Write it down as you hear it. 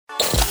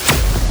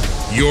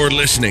You're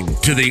listening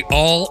to the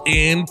All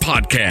In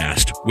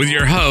Podcast with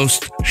your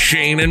hosts,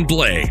 Shane and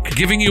Blake,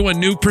 giving you a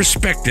new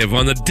perspective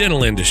on the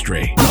dental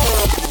industry.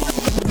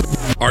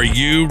 Are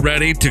you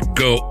ready to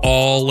go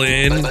all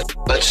in?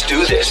 Let's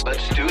do this.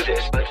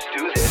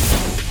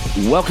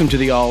 Welcome to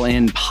the All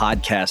In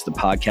Podcast, the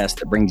podcast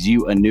that brings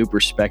you a new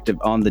perspective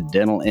on the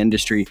dental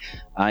industry.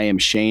 I am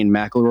Shane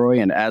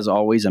McElroy, and as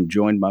always, I'm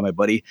joined by my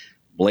buddy,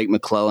 Blake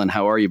McClellan.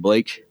 How are you,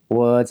 Blake?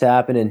 What's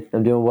happening?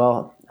 I'm doing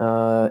well,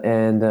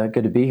 and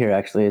good to be here,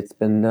 actually. It's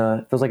been,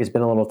 feels like it's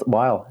been a little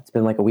while. It's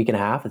been like a week and a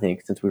half, I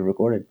think, since we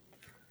recorded.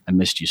 I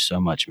missed you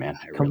so much, man.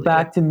 Come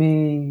back to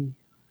me.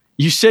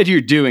 You said you're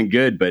doing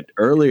good, but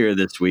earlier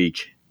this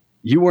week,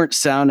 you weren't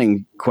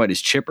sounding quite as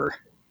chipper.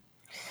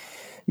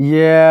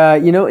 Yeah,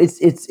 you know,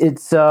 it's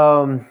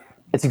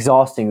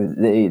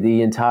exhausting.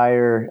 The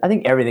entire, I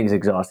think everything's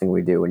exhausting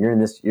we do. When you're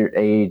in your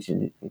age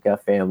and you've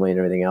got family and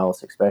everything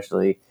else,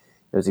 especially,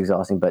 it was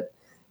exhausting. But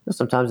you know,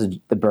 sometimes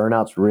the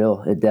burnout's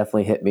real. It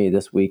definitely hit me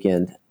this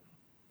weekend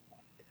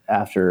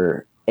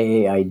after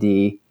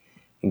AAID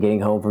and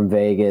getting home from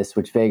Vegas,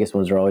 which Vegas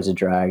ones are always a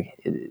drag.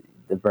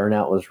 The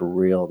burnout was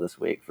real this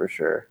week for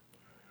sure.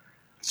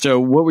 So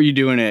what were you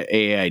doing at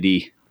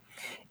AAID?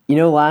 You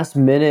know, last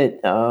minute,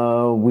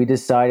 we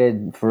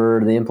decided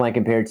for the Implant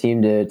Compare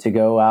team to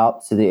go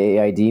out to the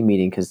AAID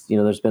meeting because, you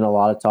know, there's been a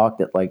lot of talk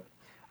that, like,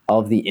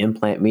 of the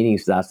implant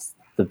meetings, that's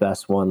the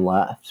best one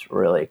left,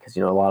 really, because,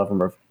 you know, a lot of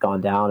them have gone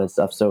down and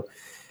stuff. So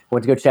I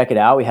went to go check it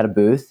out. We had a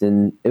booth,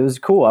 and it was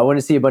cool. I went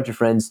to see a bunch of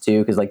friends, too,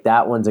 because, like,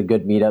 that one's a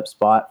good meetup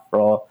spot for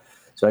all.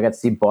 So I got to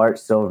see Bart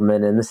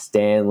Silverman and the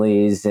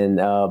Stanleys and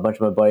a bunch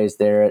of my buddies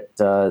there at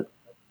the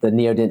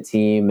Neodent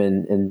team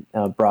and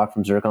Brock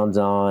from Zircon's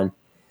on.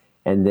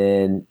 And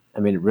then, I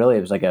mean, really,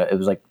 it was like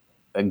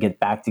a get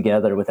back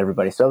together with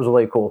everybody. So it was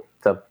really cool.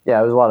 So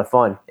yeah, it was a lot of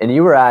fun. And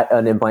you were at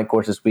an implant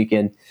course this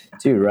weekend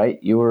too, right?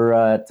 You were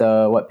at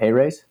Pay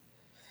Raise?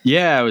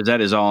 Yeah, I was at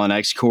his All in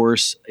X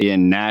course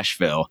in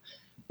Nashville.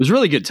 It was a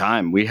really good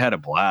time. We had a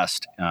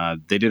blast.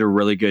 They did a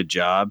really good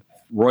job.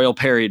 Royal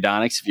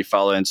Periodontics, if you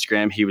follow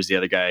Instagram, he was the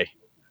other guy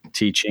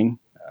teaching.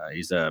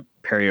 He's a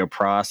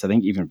perio-pros, I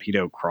think even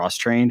pedo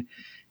cross-trained,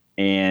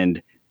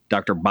 and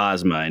Dr.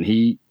 Bosma.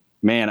 And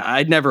man,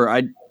 I'd never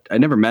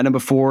met him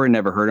before and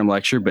never heard him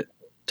lecture, but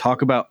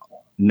talk about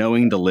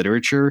knowing the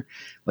literature.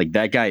 Like,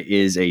 that guy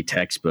is a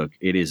textbook.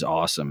 It is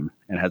awesome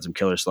and had some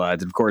killer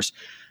slides. And of course,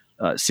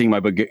 seeing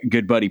my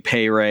good buddy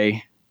Pay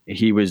Ray,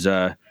 he was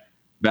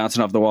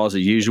bouncing off the walls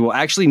as usual.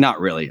 Actually, not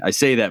really. I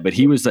say that, but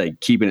he was like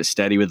keeping it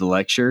steady with the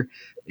lecture.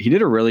 He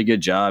did a really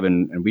good job,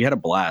 and we had a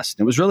blast.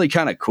 It was really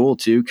kind of cool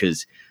too,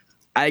 because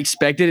I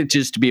expected it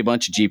just to be a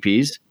bunch of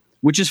GPs,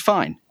 which is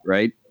fine,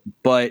 right?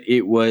 But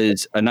it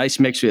was a nice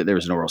mix. There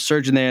was an oral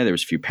surgeon there. There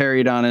was a few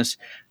periodontists,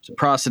 some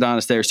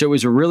prosthodontists there. So it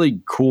was a really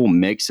cool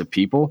mix of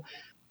people,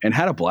 and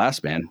had a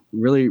blast, man.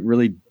 Really,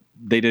 really,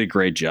 they did a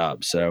great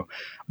job. So,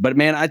 but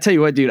man, I tell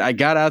you what, dude, I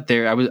got out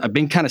there. I've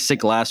been kind of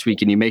sick last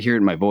week, and you may hear it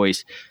in my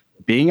voice.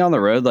 Being on the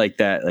road like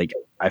that, like,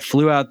 I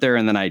flew out there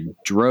and then I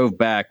drove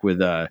back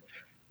with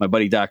my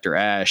buddy Dr.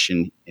 Ash,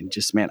 and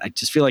just, man, I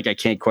just feel like I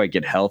can't quite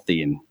get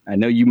healthy. And I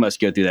know you must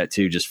go through that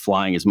too, just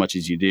flying as much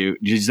as you do.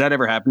 Does that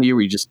ever happen to you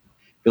where you just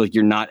feel like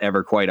you're not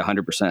ever quite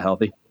 100%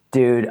 healthy?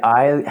 Dude,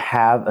 I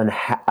have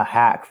a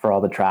hack for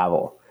all the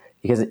travel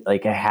because,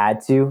 like, I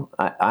had to.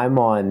 I'm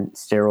on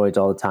steroids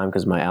all the time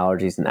because of my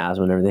allergies and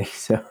asthma and everything.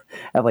 So I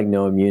have, like,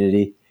 no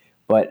immunity.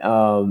 But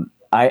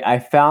I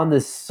found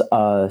this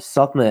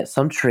supplement at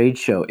some trade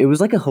show. It was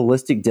like a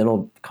holistic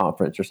dental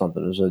conference or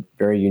something. It was a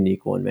very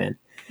unique one, man.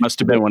 Must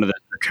have been one of the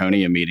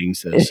Zirconia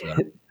meetings. There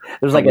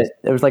was like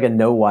a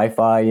no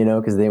Wi-Fi, you know,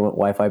 because they went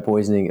Wi-Fi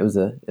poisoning. It was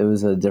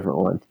a different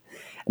one.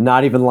 I'm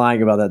not even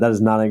lying about that. That is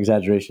not an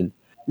exaggeration.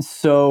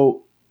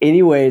 So,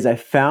 anyways, I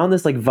found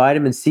this, like,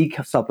 vitamin C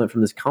supplement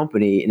from this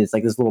company, and it's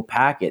like this little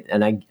packet.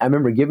 And I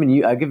remember I've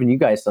given you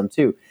guys some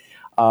too.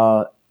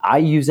 I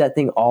use that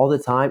thing all the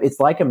time. It's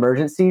like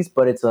Emergencies,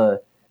 but it's a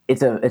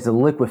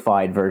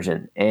liquefied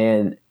version.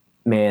 And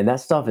man,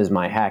 that stuff is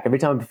my hack. Every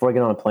time before I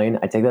get on a plane,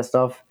 I take that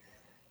stuff,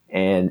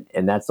 and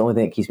that's the only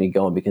thing that keeps me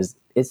going, because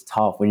it's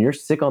tough when you're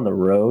sick on the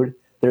road.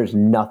 There's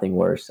nothing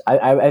worse.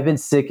 I've been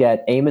sick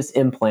at Amos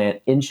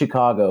Implant in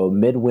Chicago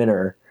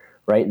midwinter,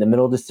 right in the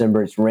middle of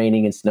December. It's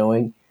raining and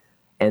snowing,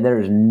 and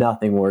there's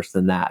nothing worse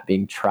than that,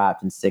 being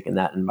trapped and sick in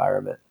that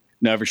environment.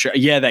 No, for sure.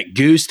 Yeah, that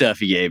goo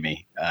stuff you gave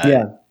me.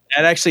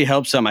 That actually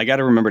helps some. I got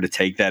to remember to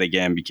take that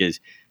again, because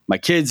my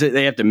kids,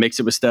 they have to mix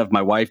it with stuff.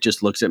 My wife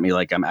just looks at me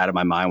like I'm out of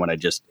my mind when I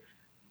just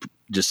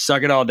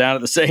suck it all down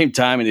at the same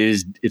time. And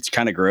it's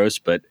kind of gross,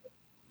 but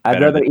I'd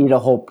rather eat a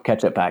whole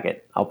ketchup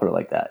packet. I'll put it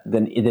like that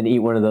than eat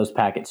one of those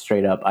packets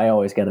straight up. I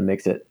always got to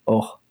mix it.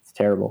 Oh, it's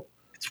terrible.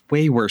 It's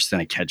way worse than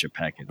a ketchup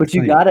packet. But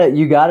you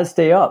gotta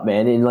stay up,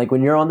 man. And, like,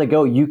 when you're on the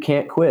go, you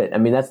can't quit. I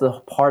mean, that's the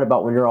part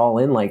about when you're all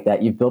in like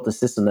that. You've built a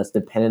system that's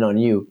dependent on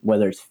you,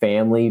 whether it's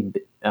family,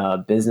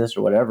 business,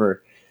 or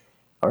whatever,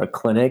 or a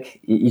clinic.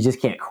 You just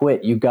can't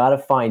quit. You got to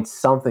find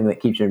something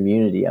that keeps your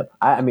immunity up.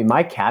 I mean,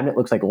 my cabinet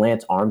looks like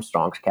Lance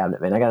Armstrong's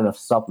cabinet, man. I got enough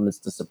supplements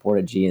to support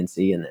a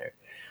GNC in there.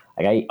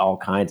 Like I eat all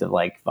kinds of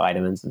like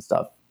vitamins and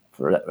stuff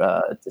for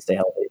to stay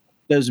healthy.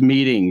 Those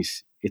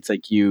meetings, it's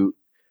like you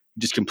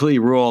just completely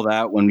rule it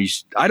out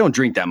I don't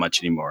drink that much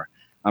anymore.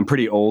 I'm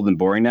pretty old and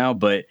boring now,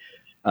 but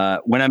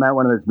when I'm at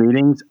one of those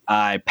meetings,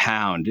 I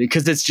pound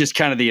because it's just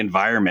kind of the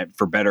environment,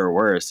 for better or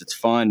worse. It's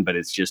fun, but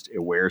it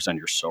wears on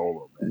your soul a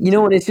little bit. You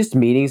know, when it's just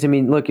meetings, I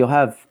mean, look,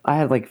 I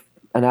have like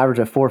an average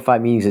of 4 or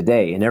 5 meetings a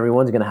day, and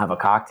everyone's going to have a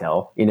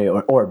cocktail, you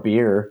know, or a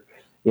beer,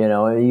 you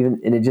know,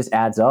 and it just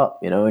adds up,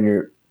 you know, and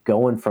you're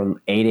going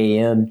from 8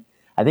 a.m.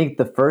 I think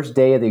the first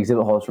day of the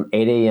exhibit hall was from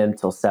 8 a.m.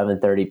 till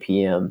 7:30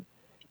 p.m.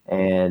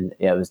 And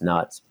yeah, it was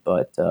nuts.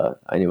 But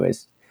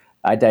anyways,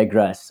 I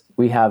digress.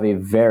 We have a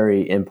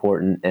very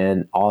important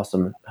and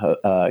awesome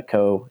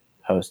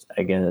co-host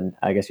again,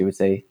 I guess you would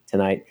say,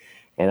 tonight.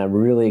 And I'm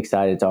really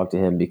excited to talk to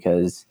him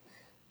because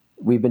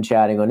we've been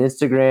chatting on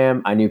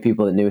Instagram. I knew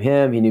people that knew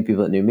him. He knew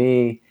people that knew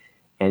me.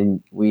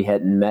 And we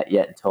hadn't met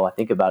yet until I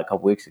think about a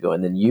couple weeks ago.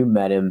 And then you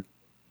met him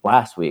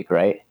last week,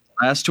 right?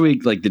 Last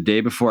week, like the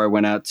day before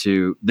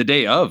the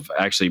day of,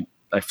 actually,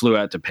 I flew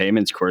out to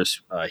Payman's course.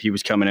 He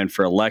was coming in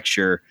for a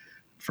lecture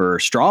for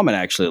Straumann,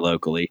 actually,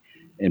 locally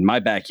in my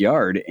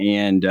backyard,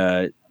 and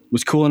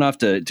was cool enough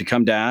to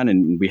come down,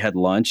 and we had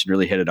lunch and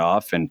really hit it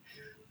off. And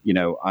you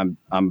know,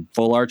 I'm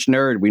full arch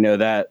nerd. We know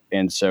that.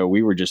 And so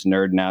we were just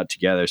nerding out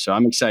together. So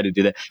I'm excited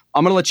to do that.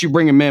 I'm going to let you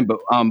bring him in. But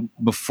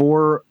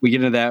before we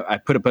get into that, I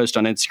put a post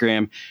on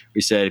Instagram.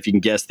 We said, if you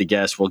can guess the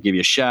guest, we'll give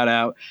you a shout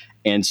out.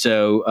 And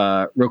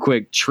so real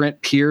quick,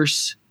 Trent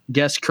Pierce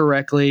guessed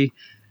correctly.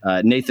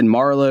 Nathan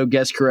Marlowe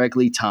guessed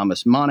correctly.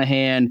 Thomas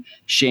Monahan,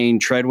 Shane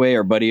Treadway,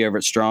 our buddy over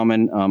at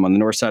Straumann on the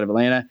north side of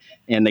Atlanta.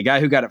 And the guy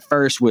who got it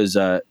first was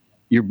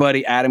your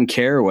buddy Adam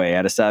Caraway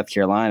out of South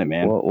Carolina,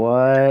 man.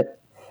 What?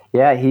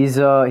 Yeah, he's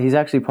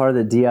actually part of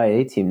the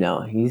DIA team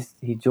now.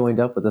 He joined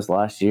up with us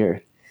last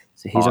year,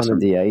 so he's awesome. On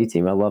the DIA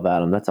team. I love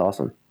Adam. That's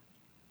awesome.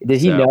 Did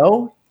he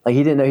know? Like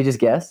he didn't know. He just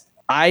guessed.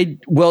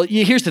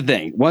 Here's the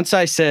thing. Once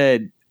I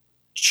said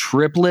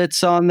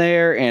triplets on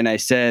there, and I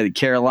said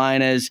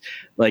Carolinas,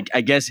 like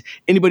I guess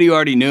anybody who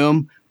already knew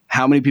him.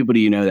 How many people do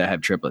you know that have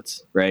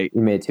triplets? Right?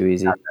 You made it too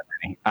easy.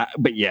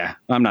 But yeah,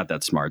 I'm not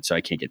that smart, so I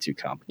can't get too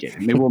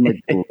complicated. Maybe we'll make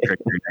it a little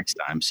trickier next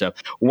time. So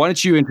why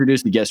don't you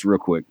introduce the guest real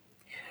quick?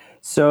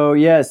 So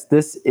yes,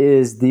 this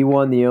is the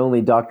one, the only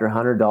Dr.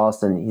 Hunter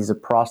Dawson. He's a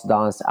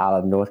prosthodontist out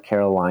of North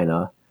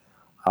Carolina.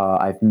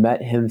 I've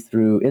met him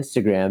through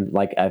Instagram,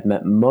 like I've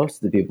met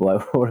most of the people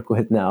I work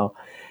with now.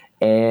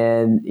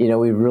 And, you know,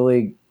 we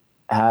really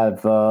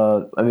have,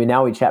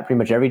 now we chat pretty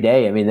much every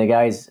day. I mean, the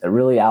guy's a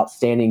really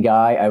outstanding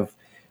guy. I've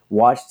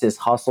watched his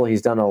hustle.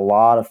 He's done a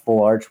lot of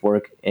full arch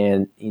work,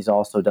 and he's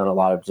also done a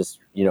lot of just,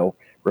 you know,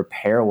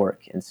 repair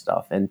work and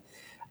stuff. And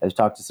I've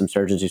talked to some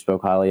surgeons who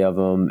spoke highly of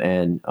him,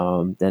 and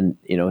then,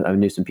 you know, I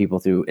knew some people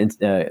through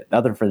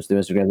other friends through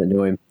Instagram that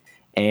knew him.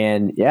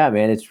 And yeah,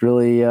 man, it's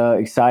really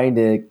exciting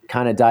to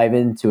kind of dive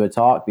into a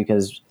talk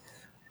because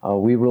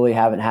we really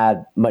haven't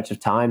had much of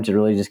time to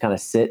really just kind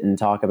of sit and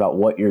talk about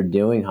what you're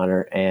doing,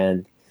 Hunter.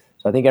 And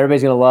so I think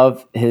everybody's going to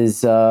love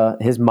his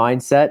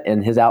mindset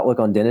and his outlook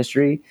on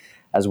dentistry,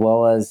 as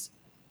well as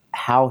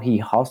how he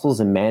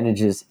hustles and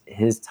manages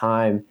his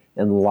time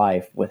in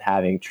life with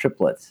having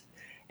triplets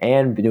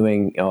and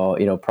doing,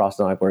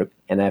 prosthodontic work.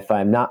 And if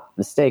I'm not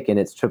mistaken,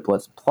 it's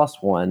triplets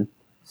plus one.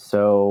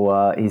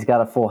 So he's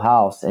got a full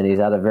house, and he's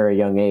at a very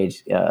young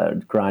age,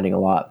 grinding a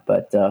lot.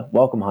 But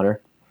welcome,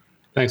 Hunter.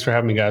 Thanks for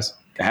having me, guys.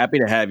 Happy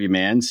to have you,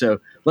 man. So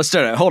let's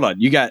start out. Hold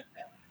on. You got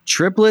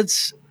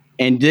triplets,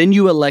 and then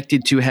you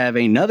elected to have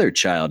another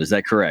child. Is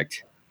that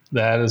correct?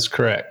 That is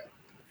correct.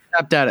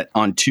 Tapped out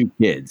on 2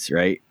 kids,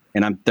 right?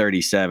 And I'm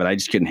 37. I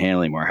just couldn't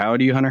handle anymore. How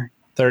old are you, Hunter?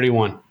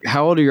 31.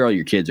 How old are all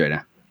your kids right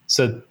now?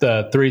 So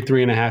the 3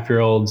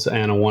 3.5-year-olds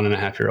and a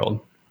 1.5-year-old.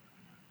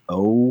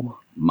 Oh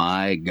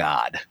my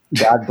God.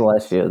 God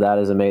bless you. That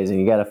is amazing.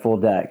 You got a full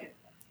deck.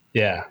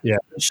 Yeah.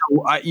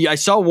 So I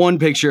saw one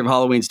picture of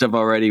Halloween stuff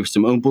already with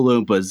some Oompa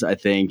Loompas, I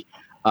think.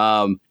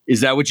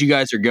 Is that what you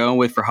guys are going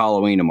with for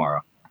Halloween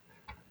tomorrow?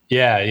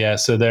 Yeah.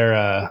 So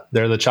they're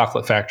the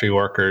chocolate factory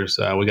workers.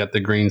 We got the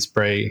green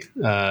spray,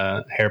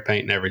 hair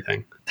paint and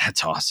everything.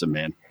 That's awesome,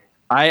 man.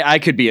 I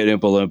could be an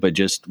Oompa Loompa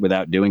just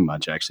without doing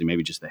much, actually.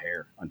 Maybe just the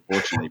hair,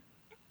 unfortunately,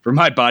 for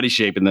my body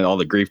shape and then all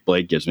the grief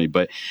Blake gives me.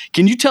 But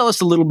can you tell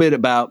us a little bit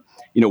about,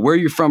 where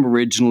you're from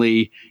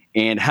originally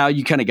and how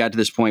you kind of got to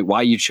this point,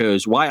 why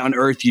on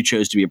earth you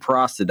chose to be a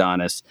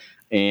prosthodontist,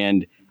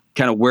 and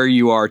kind of where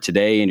you are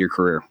today in your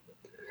career?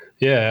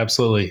 Yeah,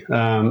 absolutely.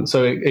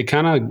 So it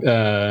kind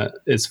of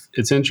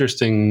it's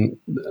interesting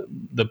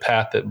the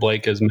path that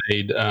Blake has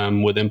made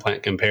with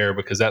Implant Compare,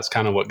 because that's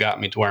kind of what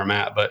got me to where I'm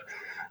at. But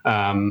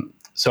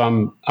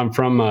so I'm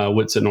from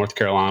Whitsett, North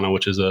Carolina,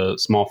 which is a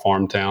small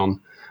farm town,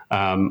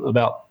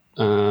 about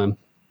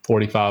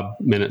 45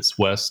 minutes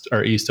west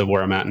or east of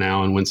where I'm at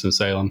now in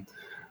Winston-Salem.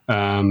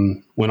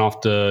 Went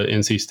off to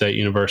NC State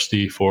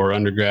University for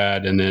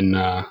undergrad, and then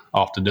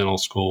off to dental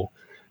school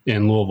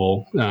in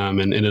Louisville,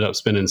 and ended up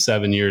spending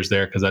 7 years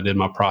there because I did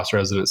my pros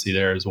residency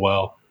there as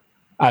well.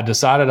 I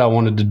decided I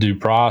wanted to do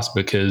pros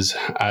because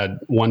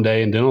one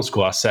day in dental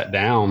school, I sat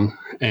down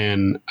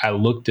and I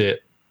looked at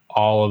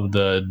all of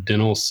the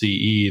dental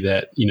CE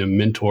that,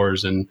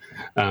 mentors and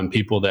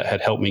people that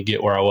had helped me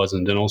get where I was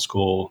in dental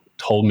school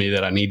told me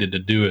that I needed to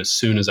do as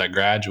soon as I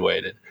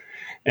graduated.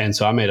 And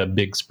so I made a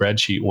big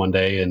spreadsheet one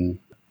day and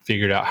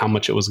figured out how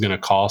much it was going to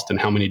cost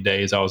and how many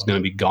days I was going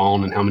to be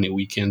gone and how many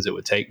weekends it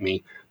would take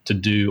me to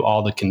do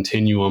all the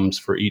continuums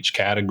for each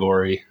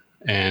category.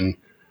 And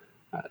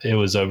it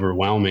was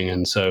overwhelming.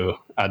 And so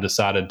I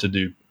decided to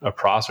do a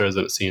pros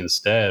residency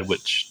instead,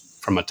 which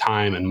from a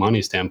time and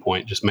money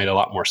standpoint just made a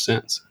lot more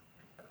sense.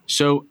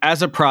 So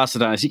as a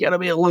prosthodontist, you got to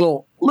be a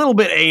little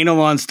bit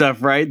anal on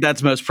stuff, right?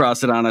 That's most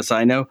prosthodontists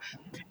I know.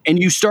 And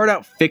you start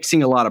out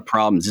fixing a lot of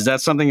problems. Is that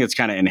something that's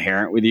kind of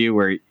inherent with you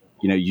where,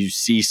 you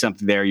see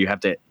something there, you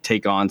have to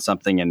take on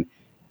something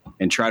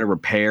and try to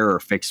repair or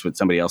fix what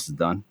somebody else has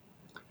done?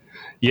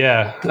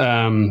 Yeah.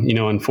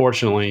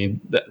 Unfortunately,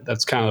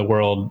 that's kind of the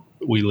world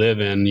we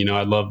live in.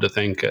 I'd love to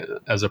think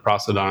as a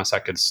prosthodontist, I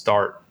could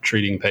start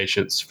treating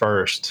patients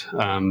first.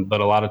 But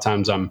a lot of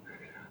times I'm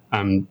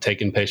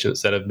taking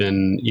patients that have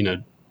been,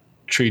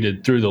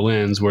 treated through the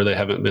lens where they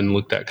haven't been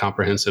looked at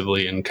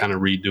comprehensively and kind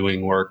of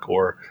redoing work,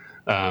 or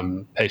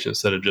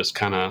patients that have just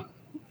kind of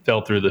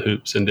fell through the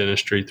hoops in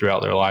dentistry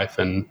throughout their life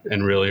and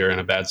really are in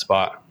a bad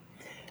spot.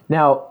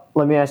 Now,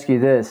 let me ask you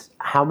this.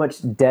 How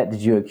much debt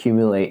did you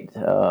accumulate,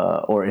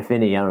 or if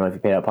any, I don't know if you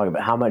paid out of pocket,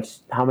 but how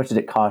much did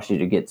it cost you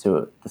to get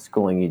to the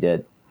schooling you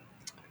did?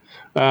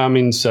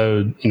 Dental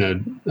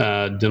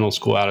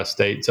school out of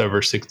state's over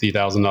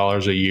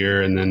 $60,000 a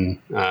year. And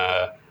then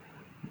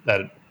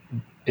that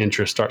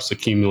interest starts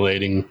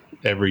accumulating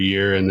every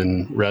year. And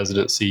then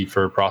residency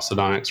for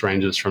prosthodontics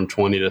ranges from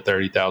 $20,000 to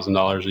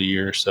 $30,000 a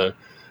year. So,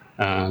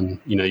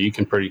 you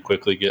can pretty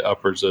quickly get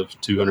upwards of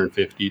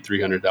 $250,000,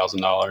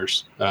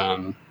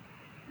 $300,000,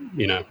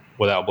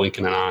 without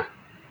blinking an eye.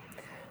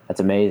 That's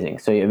amazing.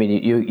 So,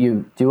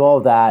 you do all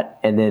that,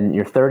 and then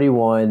you're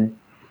 31.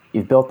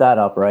 You've built that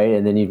up, right?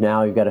 And then you've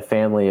got a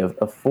family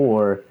of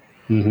four,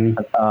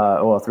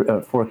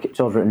 four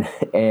children,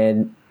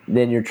 and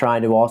then you're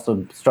trying to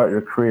also start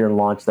your career and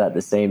launch that at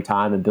the same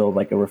time and build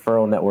like a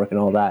referral network and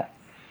all that.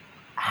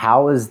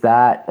 How is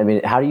that?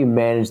 How do you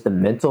manage the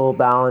mental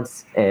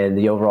balance and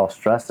the overall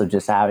stress of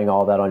just having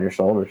all that on your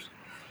shoulders?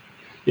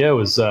 Yeah,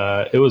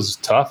 it was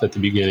tough at the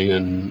beginning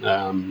and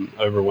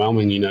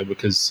overwhelming,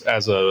 because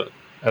as a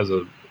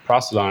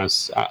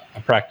prosthodontist, I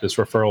practice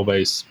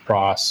referral-based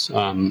pros.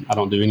 I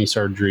don't do any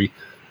surgery.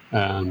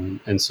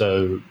 And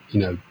so,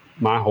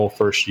 my whole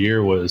first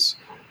year was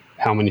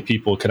how many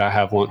people could I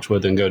have lunch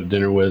with and go to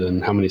dinner with,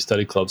 and how many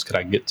study clubs could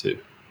I get to?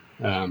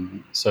 There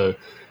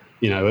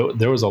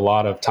was a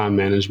lot of time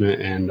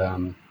management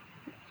and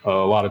a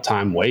lot of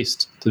time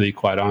waste, to be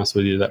quite honest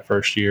with you, that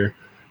first year,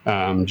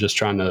 just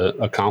trying to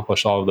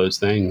accomplish all of those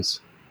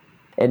things.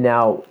 And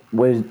now,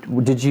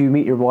 did you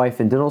meet your wife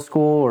in dental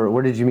school, or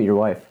where did you meet your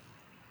wife?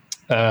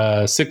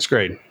 Sixth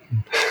grade.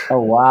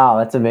 Oh, wow.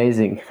 That's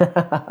amazing.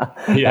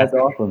 Yeah. That's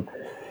awesome.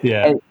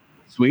 Yeah. And,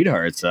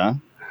 Sweethearts, huh?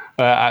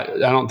 I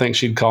don't think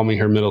she'd call me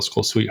her middle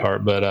school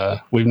sweetheart,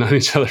 but we've known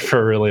each other for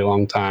a really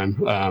long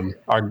time.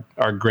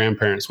 Our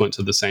grandparents went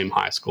to the same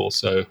high school,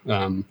 so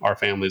our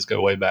families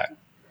go way back.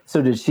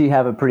 So did she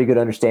have a pretty good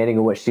understanding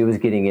of what she was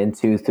getting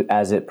into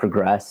as it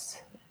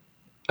progressed?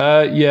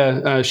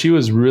 She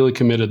was really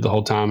committed the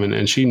whole time,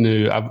 and she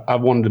knew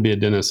I've wanted to be a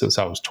dentist since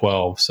I was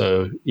 12.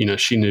 So,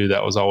 she knew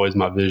that was always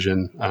my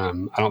vision. I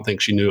don't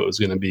think she knew it was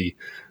going to be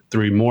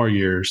 3 more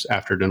years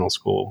after dental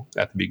school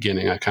at the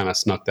beginning. I kind of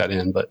snuck that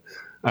in, but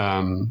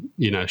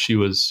she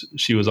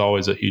was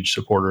always a huge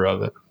supporter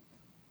of it.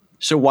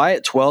 So why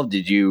at 12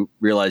 did you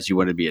realize you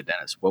wanted to be a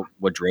dentist?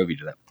 What drove you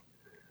to that?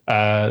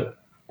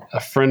 A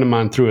friend of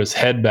mine threw his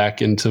head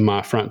back into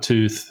my front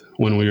tooth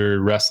when we were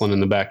wrestling in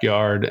the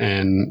backyard,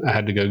 and I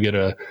had to go get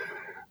a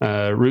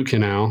root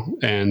canal.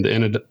 And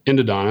the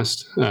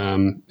endodontist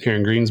here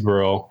in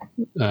Greensboro,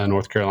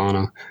 North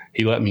Carolina,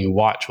 he let me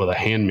watch with a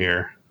hand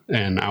mirror,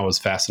 and I was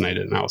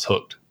fascinated and I was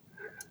hooked.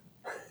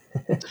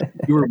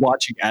 You were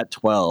watching at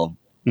 12,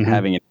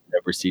 having a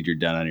procedure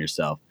done on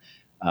yourself.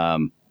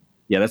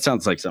 Yeah, that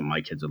sounds like something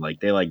my kids would like.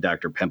 They like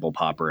Dr. Pimple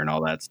Popper and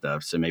all that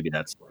stuff. So maybe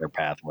that's their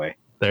pathway.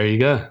 There you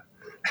go.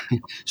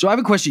 So I have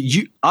a question.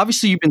 You've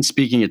been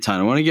speaking a ton.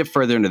 I want to get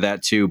further into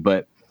that too,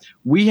 but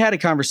we had a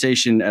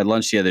conversation at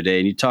lunch the other day,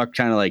 and you talked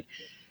kind of like,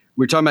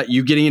 we were talking about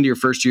you getting into your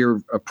first year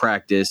of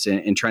practice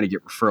and trying to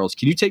get referrals.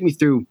 Can you take me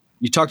through,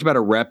 you talked about a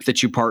rep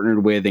that you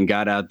partnered with and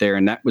got out there,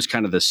 and that was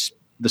kind of the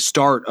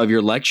start of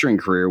your lecturing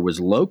career was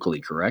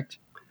locally, correct?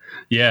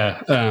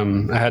 Yeah.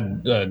 I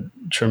had a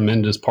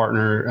tremendous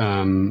partner.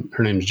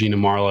 Her name's Gina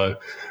Marlowe.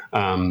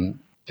 And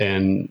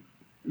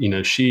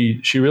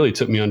she really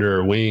took me under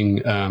her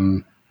wing,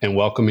 and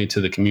welcomed me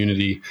to the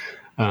community.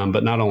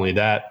 But not only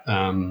that,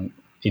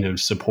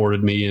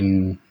 supported me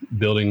in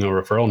building a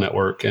referral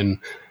network. And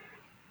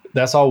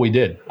that's all we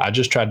did. I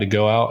just tried to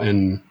go out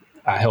and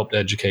I helped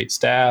educate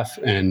staff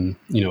and,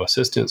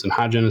 assistants and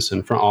hygienists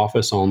and front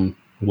office on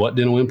what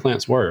dental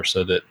implants were,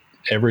 so that,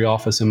 every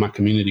office in my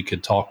community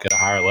could talk at a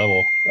higher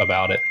level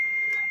about it.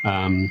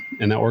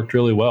 And that worked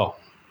really well.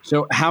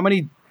 So how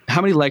many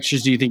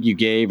lectures do you think you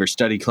gave, or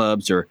study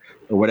clubs, or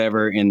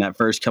whatever, in that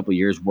first couple of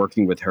years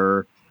working with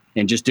her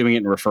and just doing it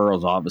in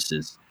referrals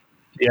offices?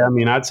 Yeah, I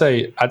mean, I'd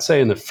say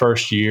in the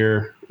first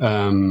year,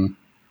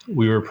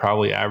 we were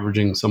probably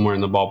averaging somewhere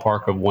in the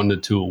ballpark of 1 to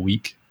 2 a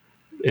week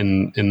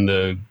in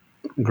the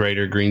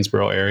greater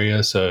Greensboro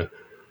area. So,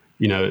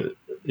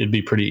 it'd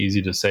be pretty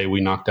easy to say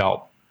we knocked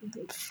out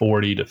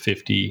 40 to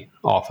 50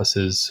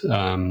 offices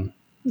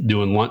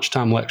doing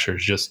lunchtime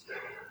lectures. Just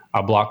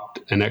I blocked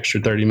an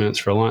extra 30 minutes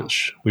for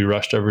lunch. We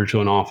rushed over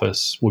to an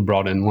office. We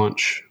brought in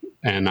lunch,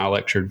 and I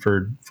lectured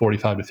for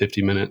 45 to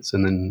 50 minutes,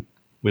 and then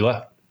we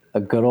left.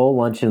 A good old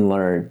lunch and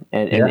learn.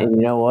 And Yeah. you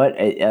know what?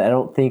 I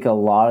don't think a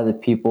lot of the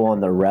people on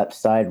the rep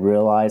side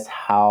realize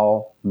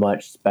how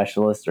much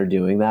specialists are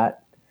doing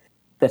that.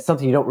 That's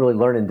something you don't really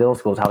learn in dental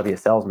school, is how to be a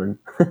salesman.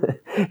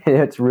 And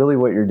it's really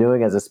what you're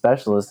doing as a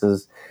specialist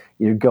is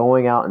you're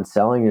going out and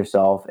selling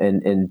yourself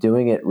and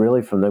doing it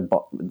really from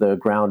the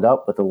ground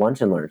up with the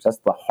lunch and learns. That's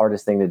the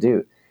hardest thing to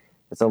do.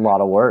 It's a lot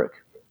of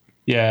work.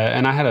 Yeah,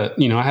 and I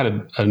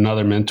had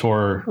another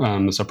mentor,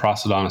 that's a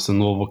prosthodontist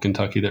in Louisville,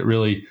 Kentucky, that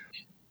really,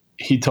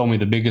 he told me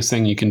the biggest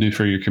thing you can do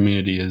for your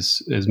community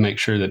is make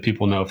sure that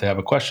people know if they have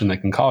a question, they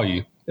can call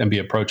you and be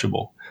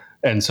approachable.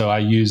 And so I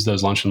used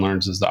those lunch and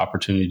learns as the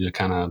opportunity to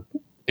kind of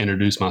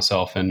introduce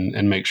myself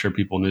and make sure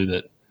people knew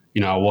that,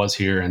 I was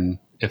here, and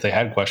if they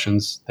had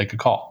questions, they could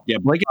call. Yeah,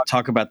 Blake and I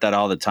talk about that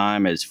all the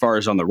time, as far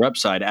as on the rep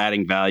side,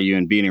 adding value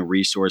and being a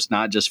resource,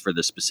 not just for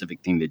the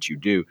specific thing that you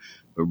do,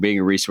 but being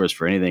a resource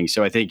for anything.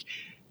 So I think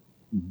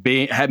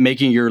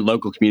making your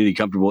local community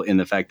comfortable in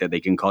the fact that they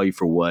can call you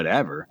for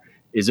whatever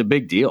is a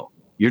big deal.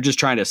 You're just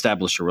trying to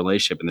establish a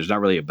relationship, and there's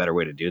not really a better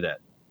way to do that.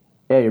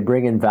 Yeah, you're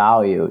bringing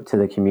value to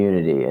the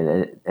community,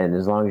 and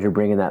as long as you're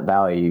bringing that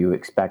value, you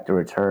expect a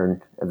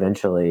return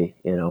eventually,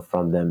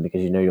 from them,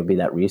 because you'll be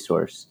that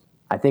resource.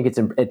 I think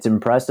it's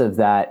impressive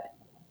that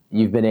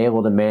you've been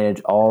able to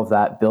manage all of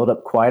that, build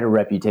up quite a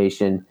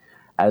reputation,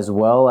 as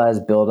well as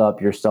build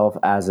up yourself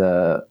as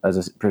a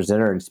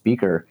presenter and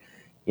speaker.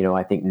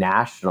 I think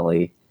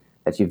nationally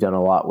that you've done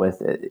a lot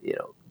with it.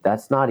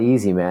 That's not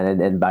easy,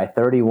 man. And by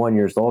 31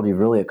 years old, you've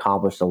really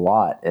accomplished a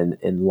lot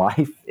in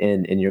life,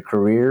 in your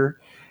career.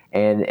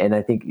 And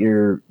I think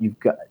you've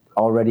got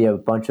already a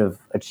bunch of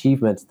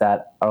achievements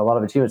that are a lot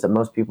of achievements that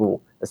most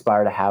people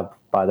aspire to have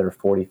by their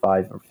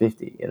 45 or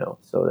 50,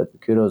 so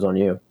that kudos on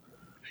you.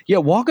 Yeah.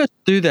 Walk us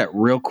through that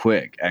real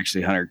quick,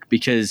 actually, Hunter,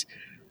 because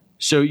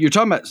so you're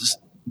talking about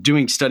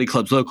doing study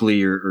clubs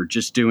locally, or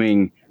just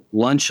doing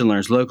lunch and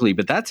learns locally,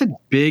 but that's a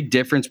big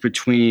difference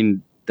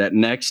between that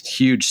next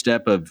huge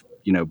step of,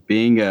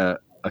 being a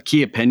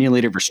key opinion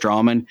leader for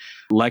Straumann,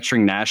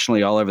 lecturing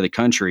nationally all over the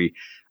country.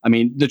 I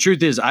mean, the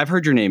truth is, I've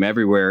heard your name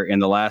everywhere in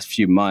the last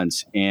few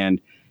months, and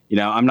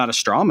I'm not a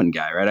Straumann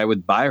guy, right? I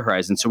would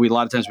BioHorizon, so a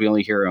lot of times we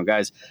only hear our own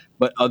guys,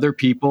 but other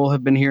people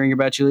have been hearing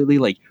about you lately.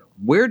 Like,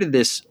 where did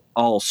this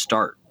all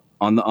start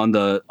on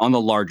the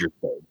larger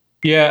stage?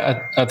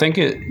 Yeah, I think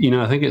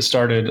it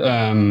started.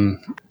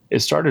 It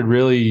started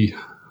really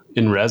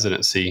in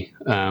residency.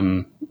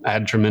 I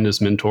had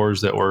tremendous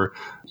mentors that were,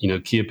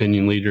 key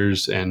opinion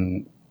leaders,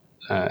 and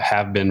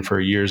have been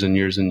for years and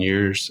years and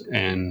years,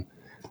 and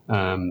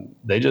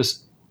they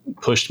just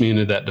pushed me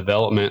into that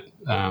development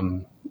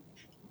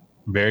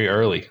very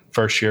early.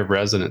 First year of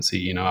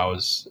residency, I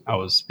was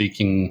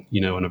speaking,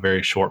 in a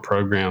very short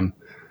program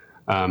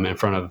in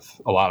front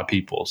of a lot of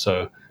people.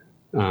 So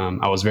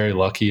I was very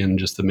lucky in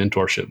just the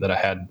mentorship that I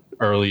had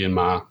early in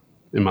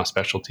my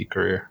specialty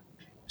career.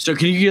 So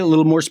can you get a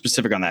little more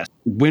specific on that?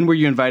 When were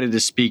you invited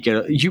to speak?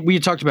 We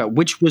had talked about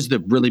which was the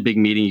really big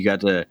meeting you got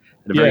to at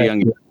a very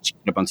young age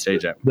up on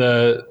stage at.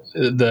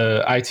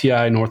 The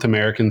ITI North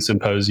American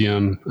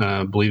Symposium,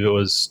 I believe it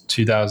was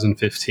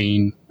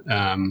 2015.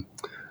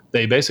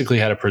 They basically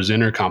had a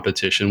presenter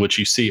competition, which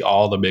you see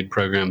all the big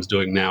programs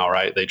doing now,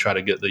 right? They try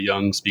to get the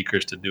young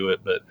speakers to do it,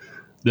 but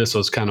this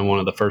was kind of one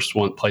of the first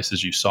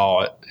places you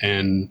saw it.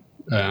 And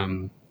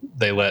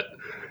they let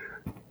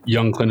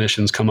young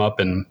clinicians come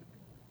up and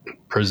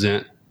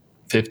present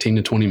 15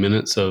 to 20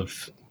 minutes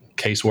of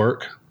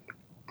casework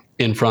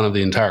in front of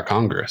the entire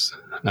Congress.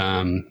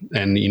 And,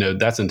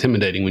 that's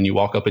intimidating when you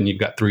walk up and you've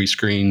got 3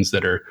 screens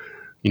that are,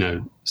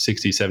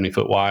 60, 70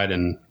 foot wide.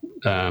 And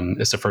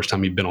it's the first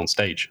time you've been on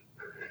stage.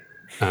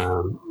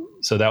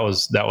 So that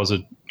was a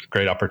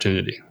great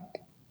opportunity.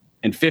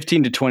 And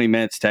 15 to 20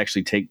 minutes to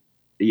actually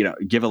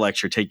give a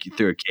lecture, take you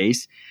through a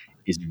case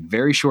is a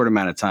very short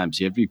amount of time.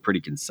 So you have to be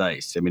pretty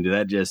concise. I mean, did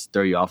that just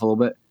throw you off a little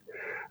bit?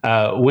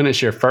 When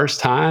it's your first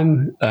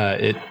time,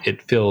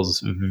 it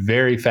feels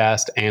very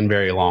fast and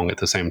very long at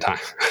the same time.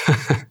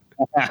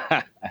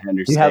 I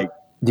understand.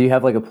 Do you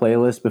have like a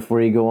playlist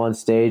before you go on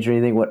stage or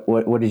anything?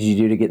 What did you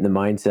do to get in the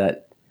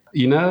mindset?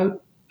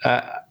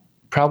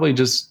 Probably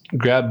just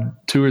grabbed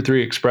 2 or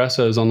 3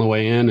 espressos on the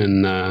way in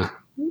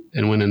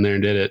and went in there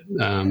and did it.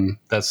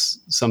 That's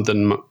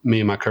something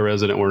me and my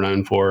co-resident were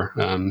known for.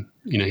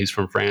 He's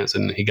from France,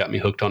 and he got me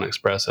hooked on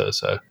espresso.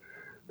 So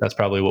that's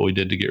probably what we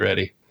did to get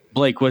ready.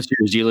 Blake, what's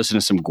yours? Do you listen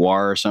to some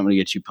Guar or something to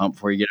get you pumped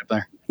before you get up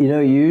there?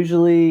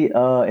 Usually,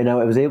 and I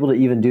was able to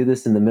even do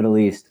this in the Middle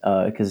East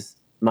because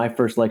my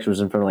first lecture was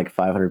in front of like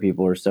 500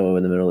 people or so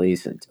in the Middle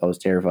East, and I was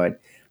terrified.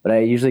 But I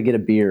usually get a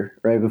beer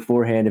right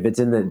beforehand if it's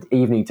in the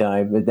evening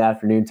time, the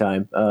afternoon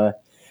time.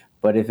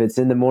 But if it's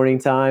in the morning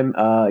time,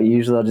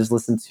 usually I'll just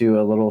listen to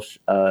a little,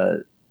 I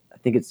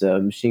think it's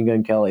Machine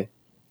Gun Kelly.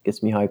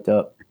 Gets me hyped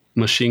up.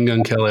 Machine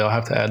Gun Kelly, I'll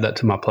have to add that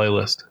to my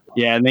playlist.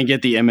 Yeah, and then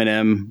get the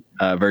Eminem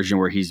version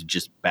where he's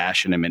just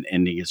bashing him and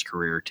ending his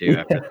career too.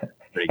 After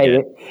pretty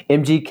Hey,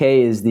 good.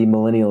 MGK is the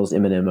millennials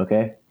Eminem,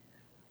 okay?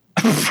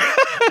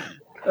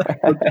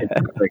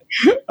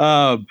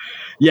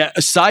 Yeah,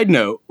 a side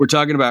note, we're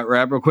talking about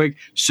rap real quick.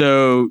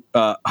 So,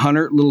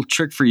 Hunter, little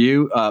trick for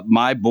you.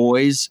 My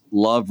boys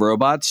love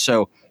robots.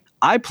 So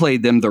I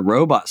played them the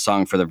robot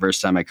song for the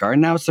first time in my car.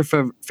 And now it's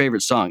their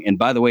favorite song. And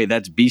by the way,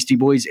 that's Beastie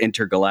Boys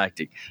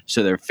Intergalactic.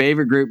 So their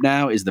favorite group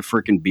now is the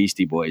freaking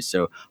Beastie Boys.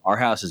 So our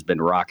house has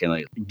been rocking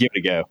lately. Give it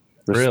a go.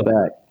 Respect.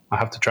 Really? I'll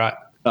have to try it.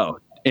 Oh,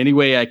 any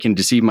way I can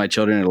deceive my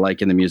children into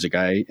liking the music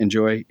I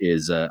enjoy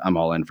is I'm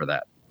all in for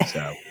that.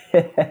 So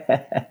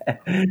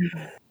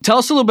tell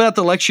us a little bit about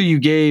the lecture you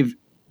gave.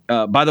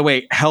 By the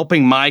way,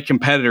 helping my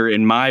competitor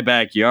in my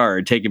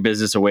backyard taking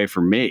business away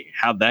from me.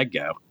 How'd that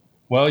go?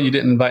 Well, you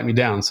didn't invite me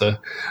down, so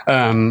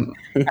it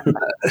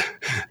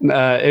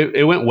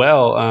went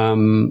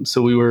well.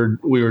 So we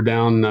were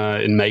down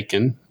in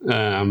Macon.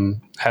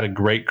 Had a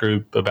great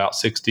group, about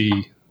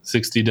 60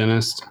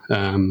 dentists,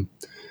 and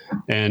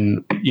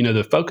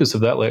the focus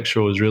of that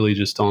lecture was really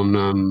just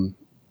on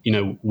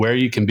where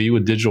you can be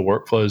with digital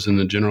workflows in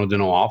the general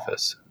dental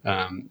office.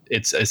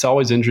 It's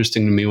always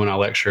interesting to me when I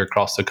lecture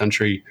across the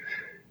country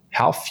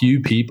how few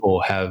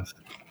people have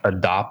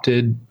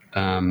adopted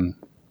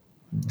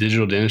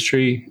digital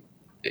dentistry,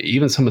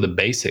 even some of the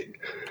basic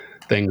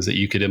things that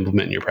you could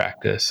implement in your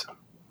practice.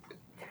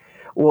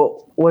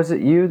 Well, was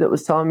it you that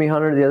was telling me,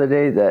 Hunter, the other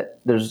day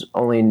that there's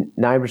only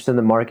 9% of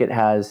the market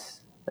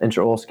has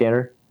intraoral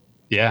scanner?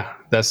 Yeah,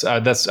 that's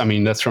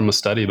from a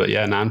study, but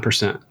yeah,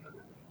 9%.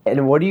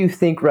 And what do you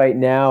think right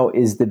now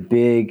is the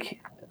big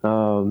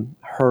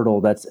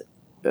hurdle that's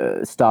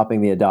stopping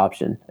the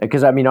adoption?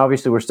 Because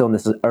obviously we're still in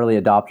this early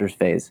adopters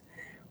phase.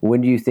 When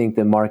do you think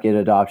the market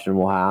adoption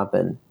will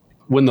happen?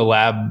 When the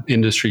lab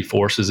industry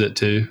forces it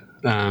to.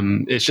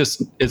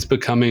 It's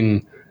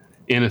becoming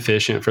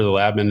inefficient for the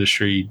lab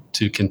industry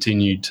to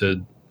continue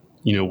to,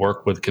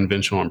 work with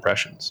conventional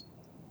impressions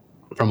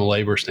from a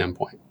labor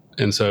standpoint.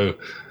 And so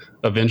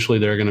eventually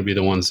they're going to be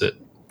the ones that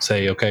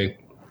say, okay,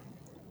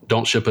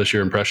 don't ship us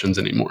your impressions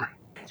anymore.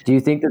 Do you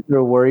think that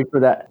they're worried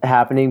for that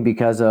happening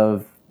because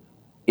of,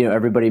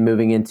 everybody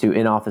moving into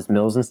in-office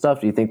mills and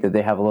stuff? Do you think that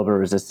they have a little bit of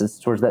resistance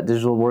towards that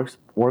digital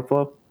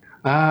workflow?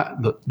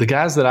 The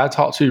guys that I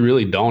talk to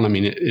really don't.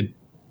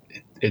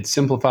 It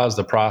simplifies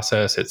the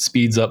process. It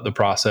speeds up the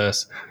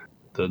process.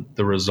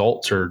 The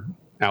results are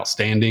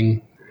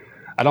outstanding.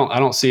 I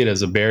don't see it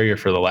as a barrier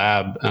for the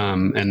lab.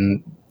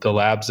 And the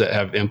labs that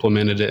have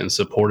implemented it and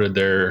supported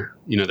their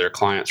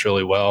clients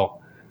really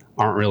well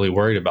aren't really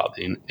worried about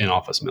the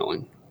in-office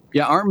milling.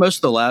 Yeah, aren't most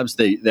of the labs,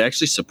 they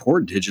actually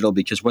support digital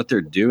because what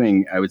they're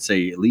doing, I would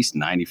say at least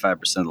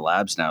 95% of the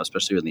labs now,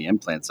 especially on the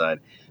implant side,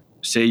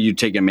 say you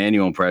take a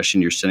manual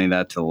impression, you're sending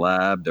that to the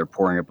lab, they're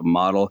pouring up a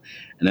model,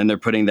 and then they're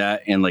putting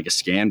that in like a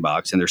scan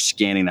box and they're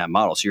scanning that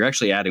model. So you're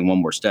actually adding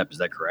one more step. Is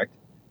that correct?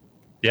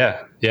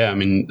 Yeah.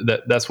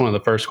 That's one of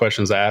the first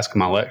questions I ask in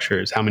my lecture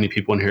is how many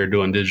people in here are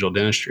doing digital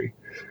dentistry?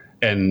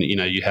 And,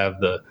 you have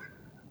the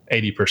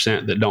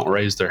 80% that don't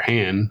raise their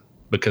hand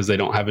because they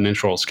don't have an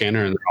intraoral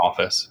scanner in their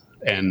office.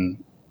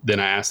 And then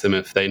I ask them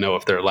if they know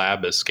if their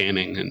lab is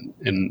scanning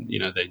and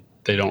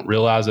they don't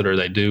realize it or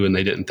they do, and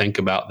they didn't think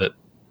about that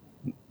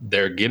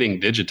they're getting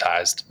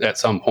digitized at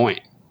some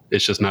point.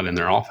 It's just not in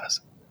their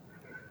office.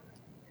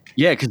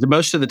 Yeah, because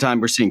most of the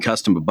time we're seeing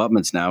custom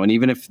abutments now. And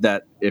even if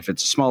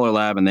it's a smaller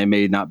lab and they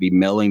may not be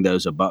milling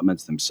those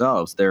abutments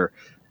themselves, they're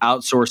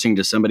outsourcing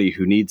to somebody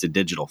who needs a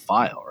digital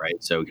file,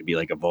 right? So it could be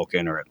like a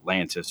Vulcan or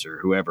Atlantis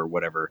or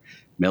whatever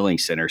milling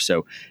center.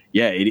 So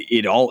yeah,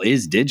 it all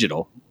is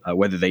digital,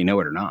 whether they know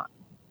it or not.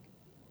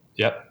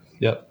 Yep.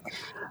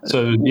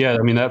 So yeah,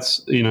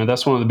 that's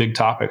one of the big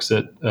topics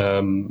that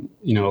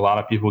a lot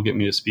of people get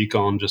me to speak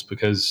on, just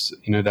because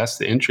that's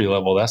the entry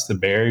level, that's the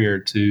barrier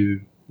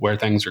to where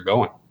things are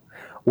going.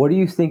 What do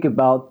you think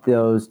about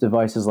those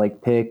devices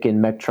like PIC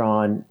and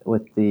Mectron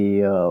with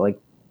the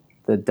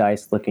the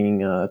dice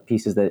looking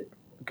pieces that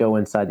go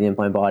inside the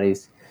implant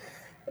bodies?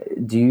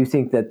 Do you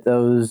think that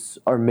those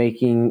are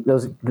making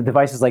the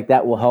devices like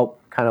that will help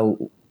kind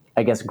of,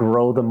 I guess,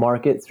 grow the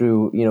market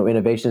through,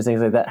 innovations,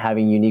 things like that,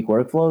 having unique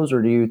workflows?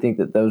 Or do you think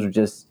that those are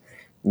just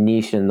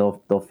niche and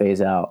they'll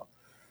phase out?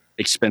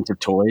 Expensive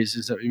toys,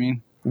 is that what you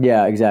mean?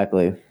 Yeah,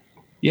 exactly.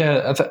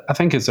 Yeah, I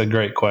think it's a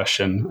great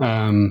question.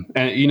 And,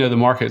 the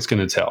market's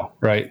going to tell,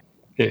 right?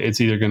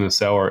 It's either going to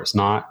sell or it's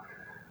not.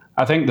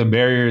 I think the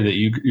barrier that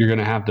you're going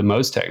to have to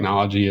most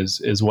technology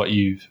is what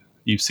you've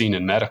seen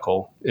in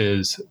medical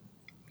is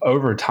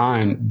over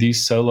time,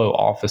 these solo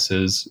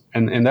offices,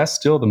 and that's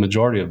still the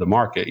majority of the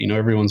market.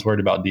 Everyone's worried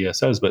about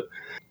DSOs, but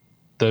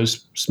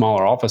those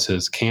smaller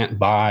offices can't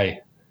buy,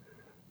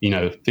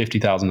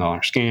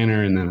 $50,000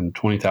 scanner and then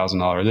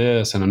 $20,000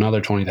 this and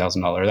another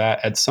 $20,000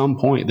 that. At some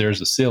point, there's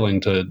a ceiling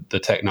to the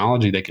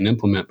technology they can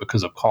implement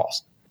because of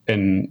cost.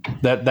 And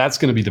that's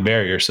going to be the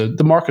barrier. So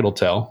the market will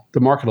tell. The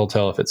market will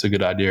tell if it's a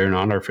good idea or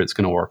not, or if it's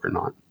going to work or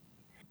not.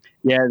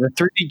 Yeah, the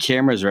 3D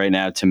cameras right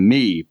now, to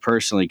me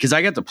personally, because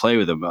I got to play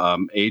with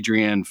them.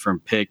 Adrian from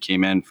PIC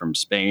came in from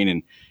Spain,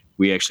 and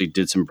we actually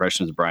did some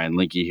impressions of Brian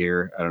Linke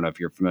here. I don't know if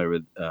you're familiar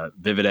with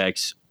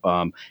Vividex,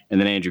 and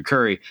then Andrew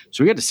Curry.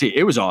 So we got to see it.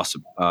 It was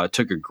awesome.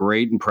 Took a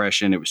great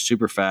impression. It was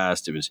super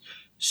fast. It was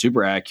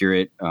super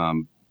accurate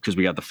because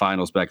we got the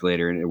finals back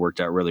later, and it worked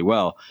out really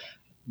well.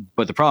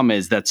 But the problem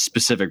is that's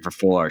specific for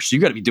full arch. So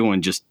you got to be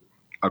doing just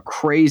a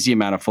crazy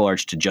amount of full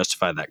arch to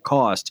justify that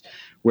cost.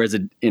 Whereas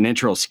an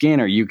intraoral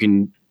scanner,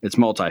 it's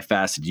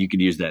multifaceted. You could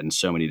use that in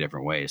so many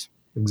different ways.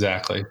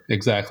 Exactly.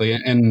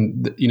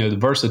 And the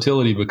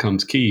versatility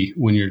becomes key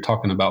when you're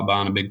talking about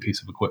buying a big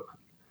piece of equipment.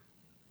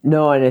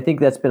 No, and I think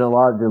that's been a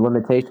lot of the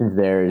limitations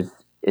there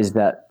is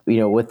that,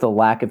 with the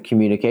lack of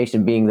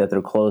communication, being that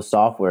they're closed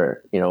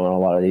software, and a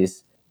lot of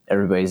these,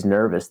 everybody's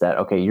nervous that,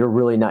 okay, you're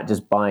really not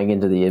just buying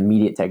into the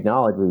immediate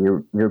technology,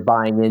 you're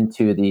buying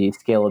into the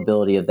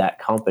scalability of that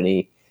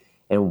company,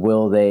 and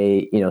will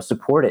they,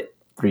 support it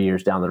 3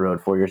 years down the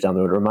road, 4 years down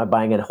the road, or am I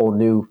buying a whole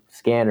new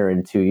scanner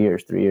in 2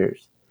 years, 3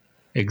 years?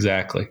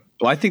 Exactly.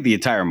 Well, I think the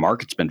entire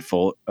market's been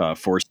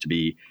forced to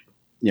be,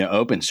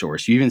 open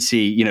source. You even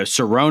see,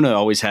 Sirona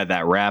always had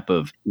that rap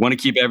of want to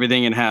keep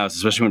everything in house,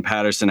 especially when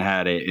Patterson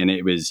had it, and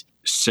it was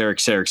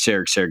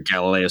Seric,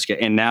 Galileo,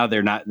 and now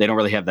they don't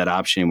really have that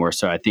option anymore.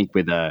 So I think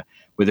with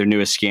their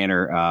newest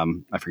scanner,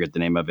 I forget the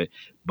name of it,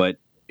 but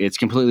it's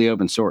completely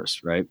open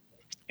source, right?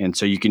 And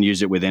so you can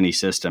use it with any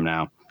system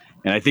now.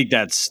 And I think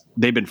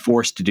they've been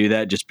forced to do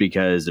that just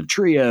because of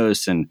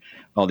Trios and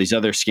all these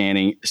other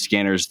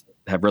scanners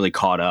have really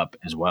caught up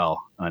as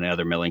well on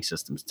other milling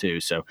systems too.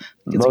 So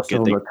most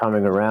of them are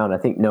coming around. I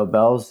think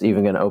Nobel's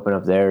even going to open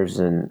up theirs,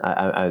 and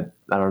I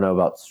don't know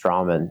about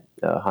Straumann.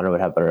 Hunter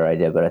would have a better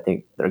idea, but I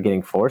think they're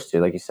getting forced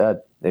to, like you said,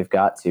 they've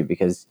got to,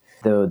 because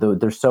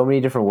there's so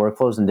many different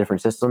workflows and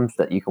different systems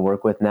that you can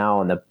work with now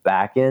on the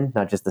back end,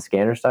 not just the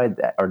scanner side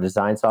or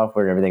design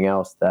software and everything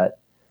else, that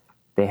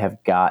they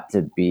have got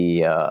to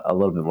be a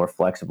little bit more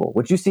flexible,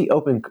 which you see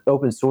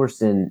open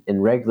source in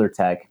regular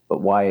tech,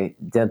 but why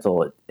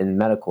dental and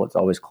medical it's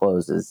always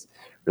closed is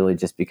really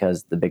just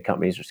because the big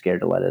companies are scared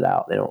to let it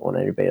out. They don't want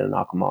anybody to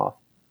knock them off.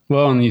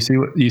 Well, and you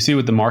see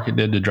what the market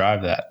did to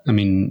drive that. I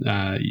mean,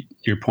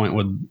 your point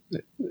with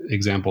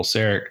example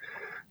Seric,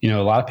 a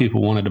lot of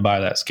people wanted to buy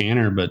that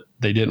scanner, but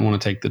they didn't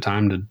want to take the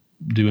time to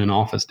do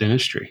in-office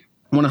dentistry.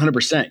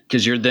 100%,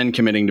 because you're then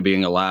committing to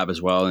being a lab as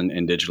well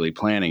and digitally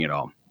planning it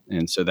all.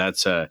 And so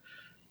that's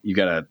you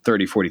got a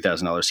 $30,000,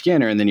 $40,000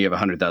 scanner, and then you have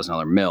a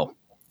 $100,000 mill.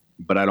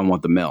 But I don't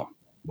want the mill.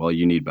 Well,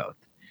 you need both.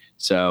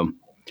 So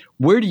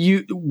what do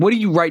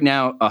you right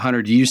now,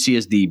 Hunter, do you see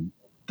as the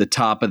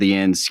top of the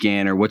end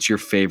scanner? What's your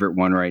favorite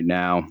one right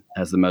now?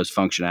 Has the most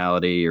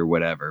functionality or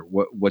whatever?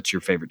 What's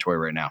your favorite toy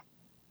right now?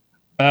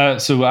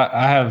 So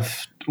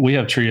we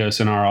have Trios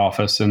in our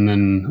office, and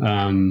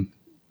then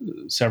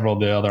several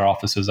of the other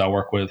offices I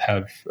work with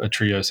have a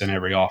Trios in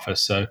every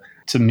office. So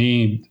to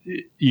me,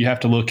 you have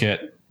to look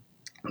at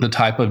the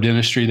type of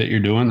dentistry that you're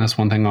doing. That's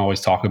one thing I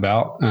always talk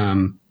about.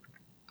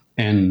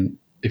 And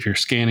if you're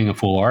scanning a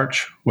full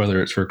arch,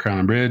 whether it's for crown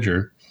and bridge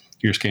or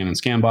you're scanning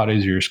scan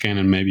bodies, or you're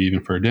scanning maybe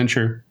even for a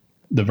denture,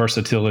 the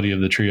versatility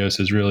of the Trios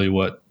is really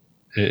what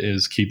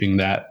is keeping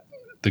that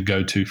the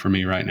go-to for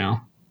me right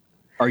now.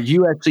 Are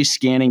you actually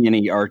scanning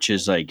any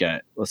arches like,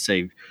 let's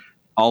say,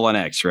 all on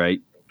X,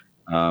 right?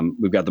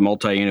 We've got the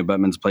multi-unit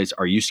abutments place.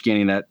 Are you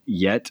scanning that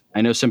yet?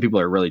 I know some people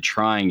are really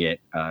trying it.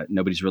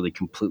 Nobody's really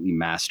completely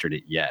mastered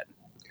it yet.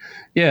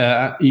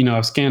 Yeah,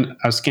 I've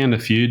scanned a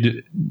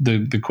few.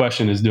 The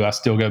question is, do I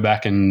still go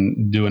back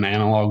and do an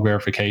analog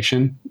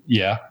verification?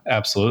 Yeah,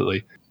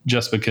 absolutely.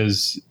 Just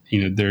because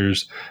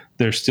there's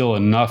still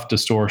enough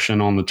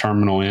distortion on the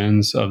terminal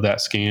ends of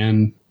that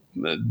scan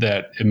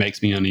that it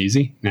makes me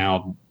uneasy.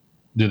 Now,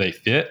 do they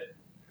fit?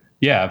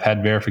 Yeah, I've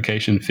had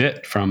verification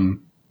fit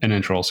from an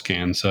intraoral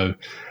scan. So,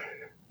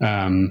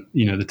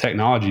 the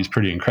technology is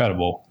pretty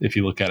incredible if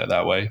you look at it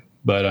that way.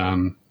 But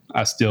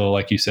I still,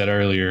 like you said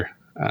earlier,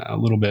 a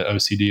little bit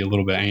OCD, a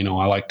little bit anal.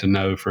 I like to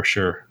know for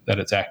sure that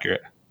it's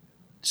accurate.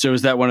 So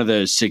is that one of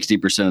those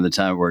 60% of the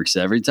time it works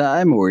every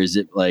time, or is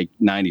it like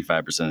 95%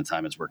 of the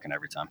time it's working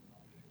every time?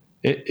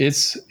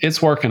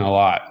 It's working a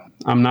lot.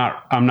 I'm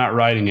not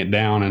writing it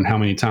down and how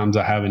many times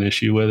I have an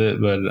issue with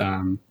it, but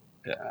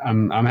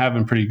I'm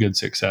having pretty good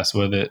success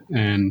with it.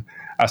 And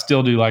I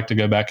still do like to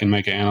go back and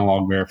make an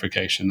analog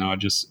verification, though.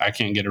 I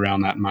can't get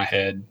around that in my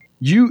head.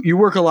 You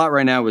work a lot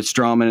right now with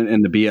Straumann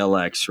and the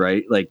BLX,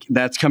 right? Like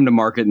that's come to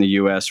market in the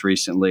US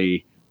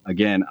recently.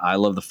 Again, I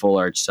love the full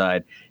arch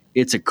side.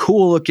 It's a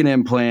cool looking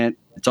implant.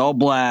 It's all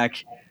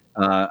black.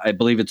 I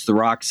believe it's the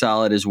rock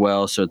solid as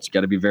well, so it's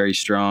got to be very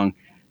strong.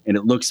 and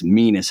it looks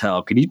mean as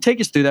hell. Can you take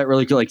us through that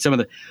really quick? Like some of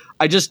the,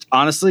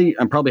 honestly,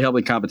 I'm probably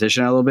helping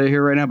competition out a little bit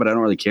here right now, but I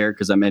don't really care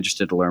because I'm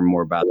interested to learn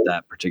more about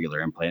that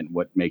particular implant,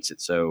 what makes it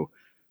so,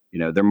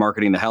 they're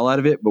marketing the hell out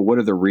of it, but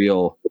what's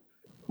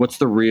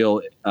the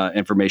real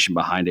information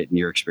behind it in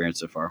your experience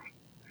so far?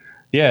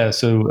 Yeah,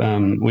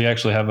 so we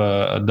actually have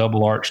a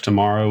double arch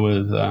tomorrow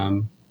with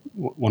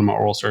one of my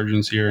oral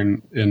surgeons here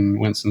in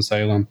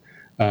Winston-Salem,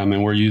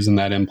 and we're using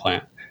that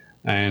implant.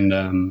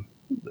 And,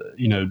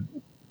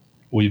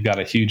 we've got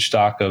a huge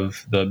stock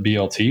of the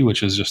BLT,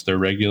 which is just their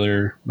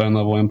regular bone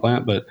level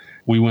implant. But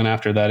we went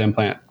after that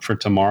implant for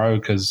tomorrow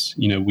because,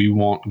 we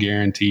want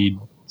guaranteed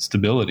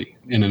stability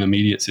in an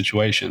immediate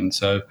situation.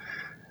 So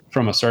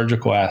from a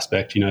surgical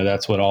aspect,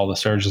 that's what all the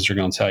surgeons are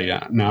going to tell you.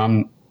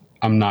 Now,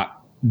 I'm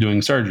not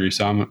doing surgery,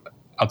 so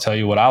I'll tell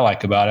you what I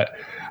like about it.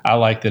 I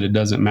like that it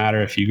doesn't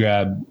matter if you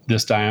grab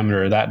this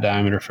diameter or that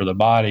diameter for the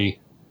body.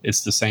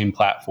 It's the same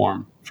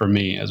platform for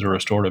me as a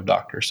restorative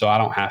doctor. So I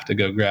don't have to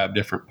go grab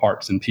different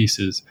parts and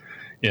pieces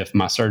if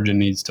my surgeon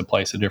needs to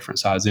place a different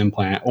size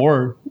implant,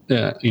 or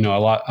a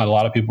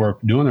lot of people are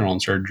doing their own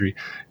surgery.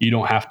 You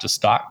don't have to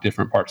stock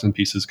different parts and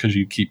pieces because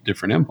you keep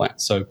different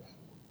implants. So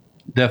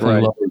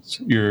definitely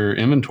lowers your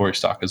inventory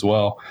stock as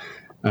well.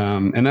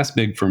 And that's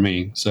big for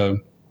me. So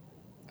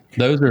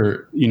those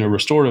are,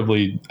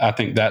 restoratively, I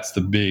think that's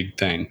the big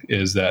thing,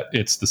 is that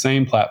it's the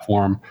same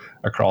platform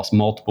across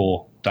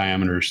multiple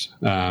diameters.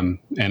 And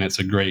it's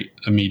a great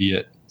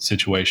immediate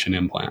situation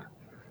implant.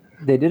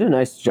 They did a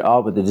nice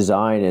job with the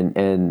design,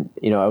 and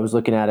I was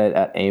looking at it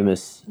at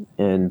Amos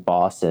in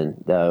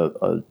Boston,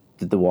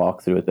 did the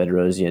walkthrough with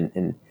Bedrosian,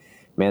 and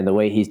man, the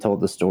way he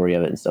told the story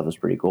of it and stuff was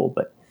pretty cool.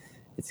 But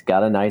it's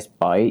got a nice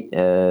bite,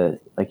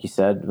 like you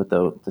said, with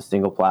the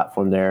single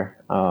platform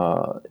there.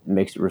 It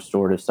makes the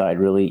restorative side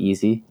really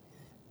easy.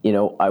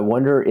 I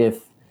wonder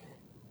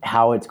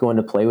how it's going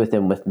to play with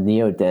them with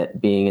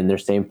Neodent being in their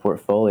same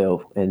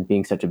portfolio and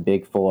being such a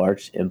big full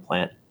arch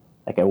implant.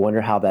 Like, I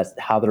wonder how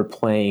they're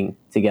playing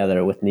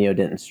together with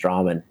Neodent and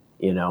Straumann,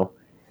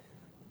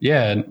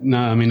 Yeah, no,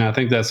 I mean, I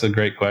think that's a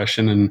great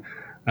question.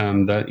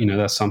 And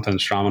that's something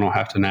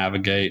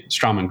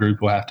Straumann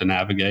Group will have to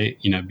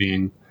navigate,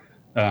 being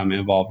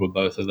involved with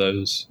both of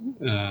those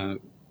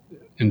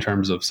in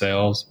terms of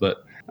sales.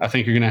 But I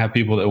think you're going to have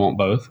people that want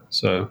both.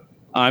 So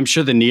I'm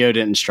sure the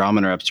Neodent and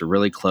Straumann reps are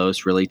really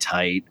close, really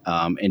tight,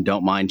 and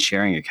don't mind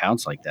sharing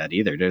accounts like that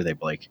either, do they,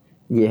 Blake?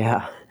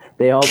 Yeah,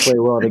 they all play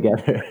well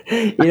together.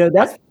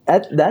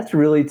 That's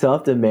really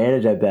tough to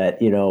manage, I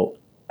bet.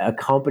 A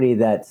company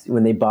that's,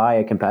 when they buy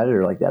a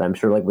competitor like that, I'm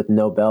sure, like with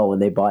Nobel when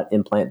they bought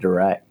Implant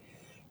Direct,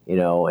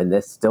 and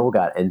this still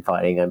got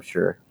infighting, I'm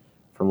sure.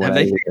 Have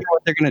they figured out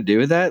what they're going to do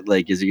with that?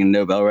 Like, is it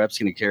Nobel reps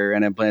going to carry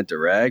an Implant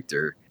Direct,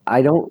 or?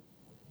 I don't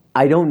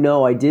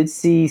know. I did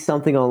see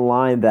something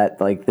online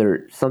that, like,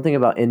 there's something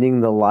about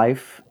ending the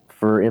life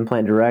for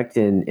Implant Direct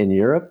in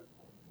Europe.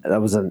 It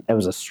was a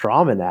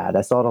Straumann ad.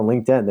 I saw it on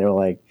LinkedIn. They were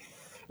like,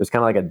 it was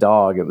kind of like a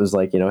dog. It was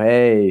like,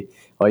 hey,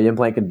 all you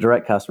Implant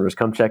Direct customers,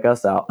 come check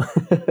us out.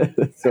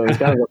 So it was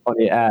kind of a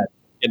funny ad.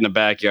 Get in the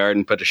backyard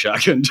and put a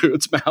shotgun to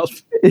its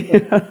mouth.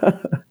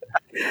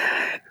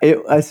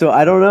 So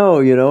I don't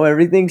know,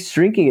 everything's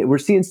shrinking. We're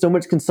seeing so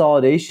much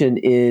consolidation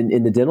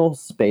in the dental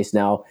space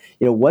now.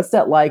 What's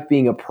that like,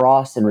 being a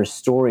pros and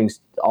restoring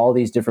all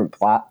these different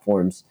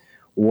platforms?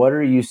 What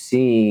are you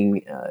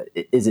seeing?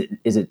 Is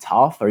it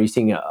tough? Are you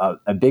seeing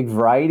a big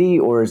variety,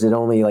 or is it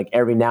only like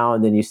every now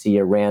and then you see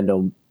a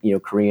random,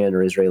 Korean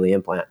or Israeli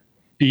implant?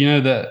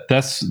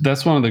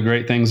 That's one of the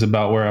great things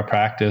about where I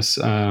practice,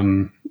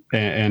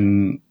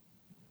 and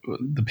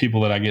the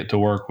people that I get to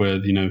work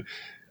with.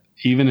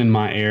 Even in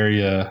my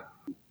area,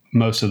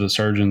 most of the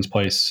surgeons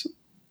place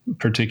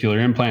particular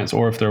implants,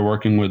 or if they're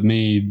working with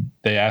me,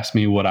 they ask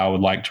me what I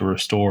would like to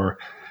restore.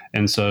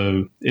 And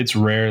so it's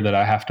rare that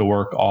I have to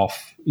work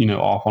off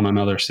on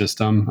another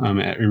system.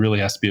 It really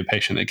has to be a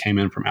patient that came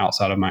in from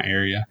outside of my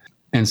area.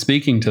 And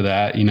speaking to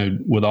that,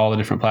 with all the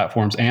different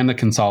platforms and the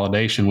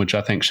consolidation, which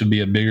I think should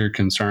be a bigger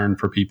concern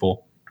for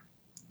people,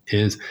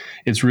 is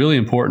it's really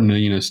important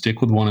to,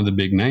 stick with one of the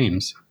big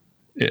names,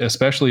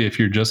 especially if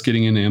you're just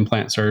getting into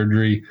implant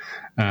surgery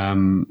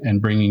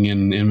and bringing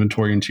in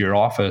inventory into your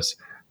office.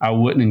 I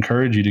wouldn't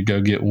encourage you to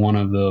go get one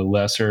of the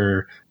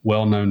lesser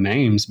well-known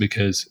names,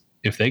 because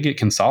if they get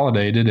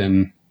consolidated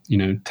and,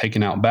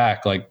 taken out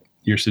back, like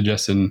you're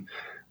suggesting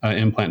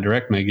Implant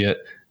Direct may get,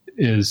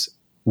 is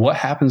what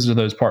happens to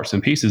those parts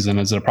and pieces? And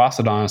as a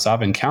prosthodontist,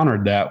 I've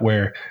encountered that,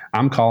 where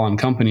I'm calling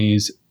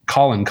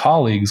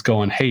colleagues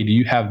going, hey, do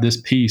you have this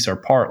piece or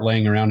part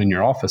laying around in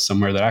your office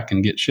somewhere that I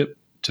can get shipped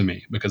to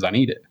me because I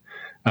need it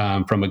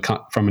from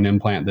an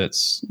implant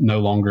that's no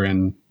longer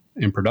in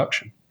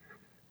production?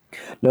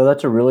 No,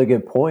 that's a really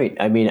good point.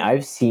 I mean,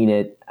 I've seen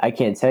it. I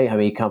can't tell you how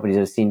many companies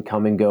I've seen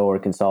come and go or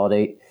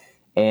consolidate,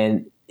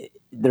 and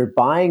they're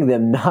buying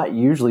them not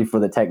usually for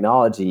the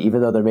technology, even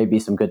though there may be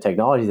some good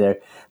technology there.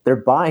 They're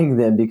buying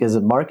them because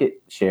of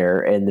market share,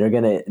 and they're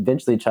going to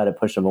eventually try to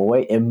push them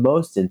away in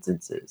most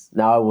instances.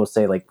 Now, I will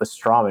say, like the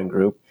Straumann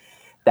Group,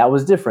 that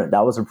was different.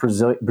 That was a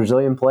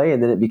Brazilian play,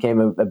 and then it became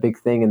a big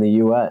thing in the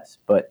U.S.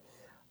 But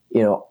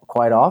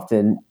quite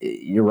often,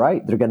 you're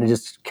right. They're going to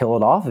just kill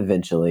it off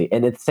eventually.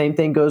 And the same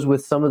thing goes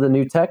with some of the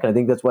new tech. And I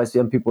think that's why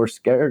some people are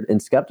scared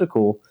and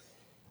skeptical,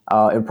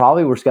 and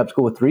probably were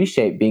skeptical with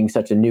 3Shape being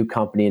such a new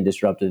company and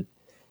disruptive,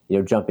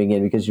 jumping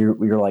in, because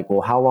you're like,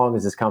 well, how long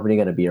is this company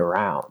going to be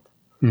around?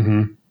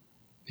 Mm-hmm.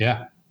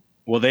 Yeah.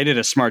 Well, they did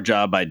a smart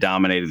job by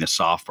dominating the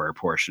software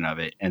portion of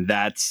it. And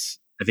I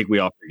think we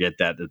all forget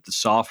that the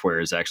software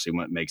is actually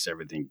what makes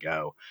everything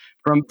go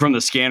from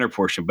the scanner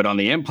portion. But on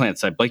the implant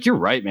side, like, you're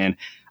right, man.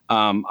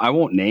 I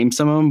won't name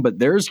some of them, but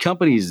there's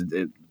companies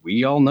that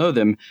we all know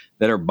them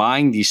that are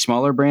buying these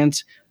smaller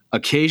brands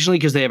occasionally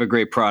because they have a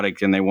great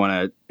product and they want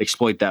to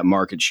exploit that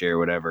market share,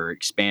 whatever,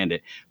 expand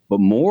it. But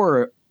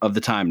more of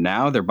the time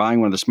now, they're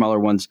buying one of the smaller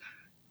ones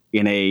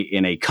in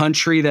a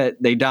country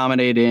that they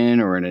dominate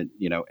in, or in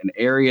an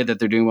area that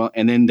they're doing well,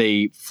 and then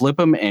they flip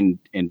them and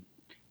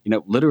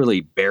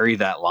literally bury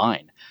that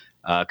line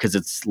because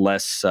it's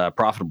less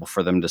profitable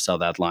for them to sell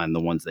that line than the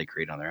ones they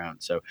create on their own.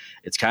 So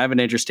it's kind of an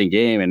interesting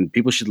game, and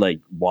people should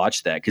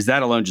watch that, because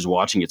that alone, just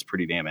watching it's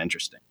pretty damn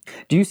interesting.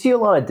 Do you see a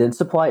lot of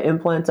Dentsply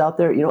implants out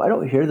there? I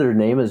don't hear their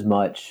name as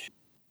much.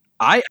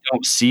 I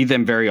don't see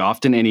them very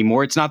often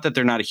anymore. It's not that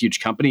they're not a huge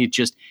company. It's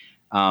just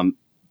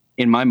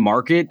in my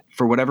market,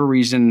 for whatever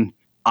reason,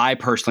 I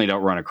personally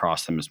don't run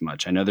across them as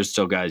much. I know there's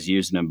still guys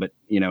using them, but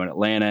in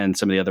Atlanta and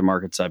some of the other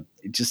markets, I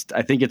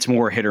think it's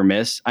more hit or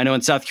miss. I know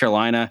in South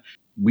Carolina,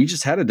 we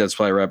just had a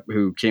Dentsply rep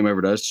who came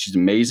over to us. She's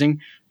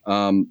amazing.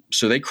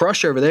 So they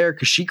crush over there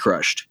because she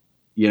crushed,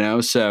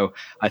 so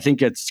I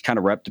think it's kind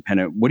of rep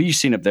dependent. What are you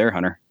seeing up there,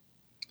 Hunter?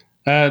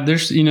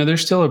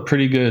 There's still a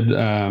pretty good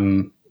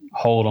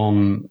hold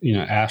on,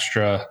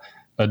 Astra,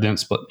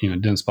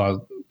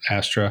 Dentsply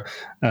Astra,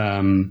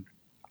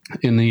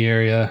 in the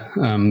area.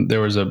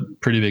 There was a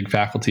pretty big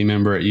faculty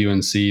member at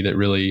UNC that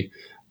really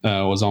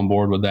was on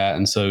board with that.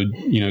 And so,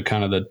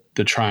 kind of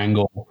the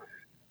triangle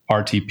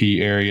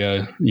RTP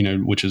area,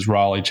 which is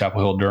Raleigh, Chapel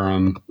Hill,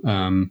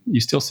 Durham,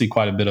 you still see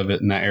quite a bit of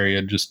it in that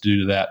area just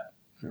due to that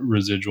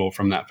residual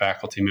from that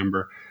faculty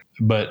member.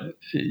 But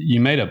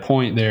you made a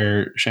point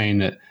there, Shane,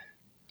 that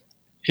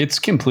it's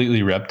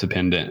completely rep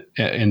dependent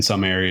in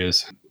some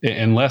areas.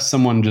 Unless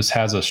someone just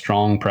has a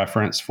strong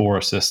preference for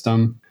a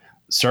system,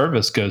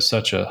 service goes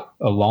such a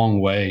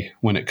long way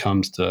when it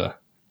comes to,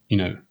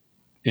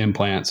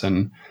 implants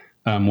and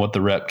what the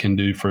rep can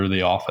do for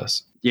the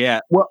office. Yeah.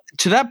 Well,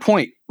 to that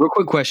point, real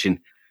quick question.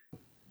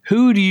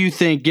 Who do you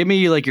think, give me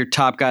your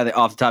top guy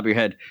off the top of your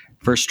head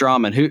for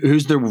Straumann,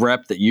 who's the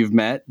rep that you've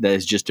met that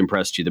has just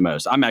impressed you the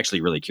most? I'm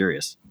actually really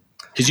curious,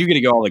 because you're going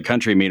to go all the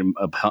country and meet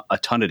a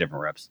ton of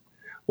different reps.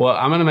 Well,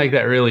 I'm going to make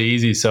that really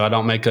easy so I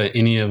don't make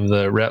any of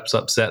the reps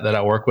upset that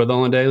I work with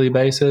on a daily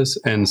basis,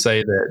 and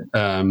say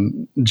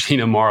that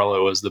Gina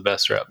Marlowe was the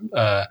best rep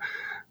that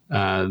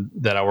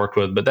I worked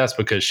with. But that's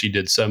because she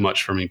did so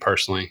much for me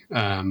personally.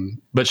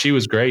 But she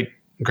was great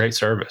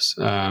service,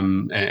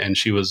 and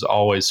she was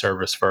always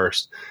service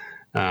first.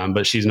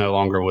 But she's no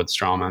longer with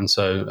Straumann.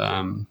 So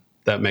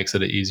that makes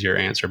it an easier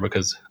answer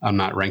because I'm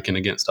not ranking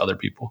against other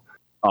people.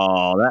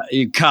 Oh,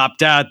 you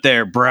copped out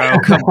there, bro.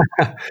 Come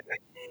on.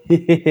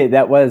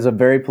 That was a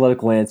very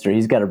political answer.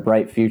 He's got a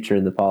bright future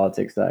in the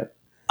politics side.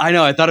 I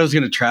know. I thought I was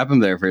going to trap him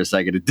there for a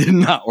second. It did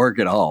not work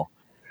at all.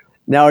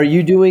 Now, are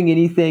you doing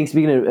anything,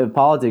 speaking of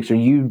politics, are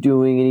you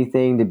doing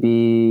anything to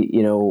be,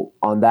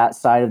 on that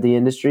side of the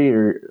industry,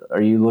 or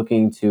are you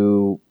looking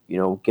to,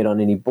 get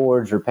on any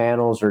boards or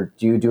panels, or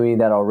do you do any of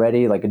that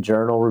already, like a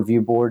journal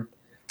review board?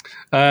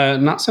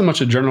 Not so much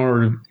a journal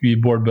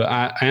review board, but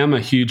I am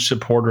a huge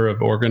supporter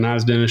of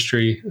organized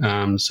dentistry.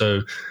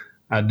 So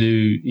I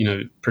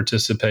do,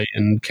 participate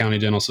in County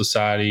Dental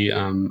Society.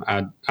 I'm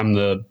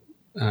the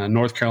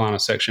North Carolina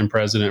section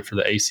president for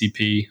the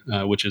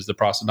ACP, which is the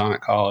Prosthodontic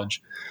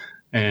College,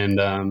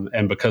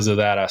 and because of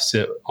that, I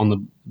sit on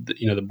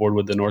the board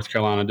with the North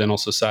Carolina Dental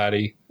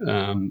Society.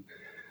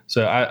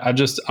 So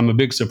I'm a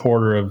big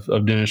supporter of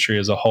dentistry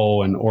as a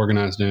whole and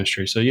organized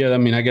dentistry. So yeah,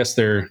 I guess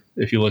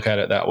if you look at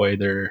it that way,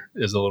 there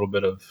is a little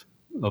bit of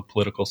a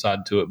political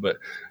side to it, but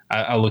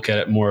I look at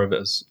it more of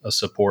as a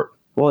support.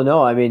 Well,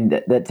 no,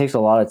 that takes a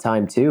lot of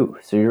time too.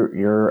 So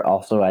you're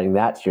also adding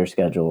that to your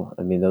schedule.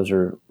 Those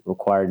are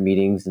required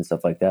meetings and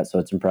stuff like that. So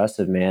it's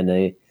impressive,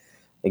 man.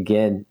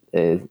 Again,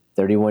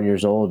 31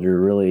 years old, you're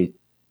really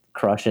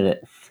crushing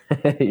it.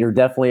 You're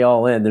definitely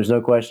all in. There's no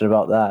question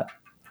about that.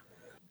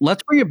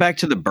 Let's bring it back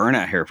to the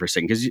burnout here for a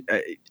second, because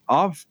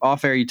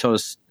off air, you told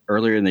us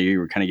earlier in the year you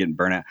were kind of getting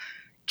burnout.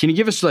 Can you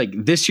give us,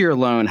 this year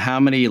alone, how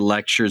many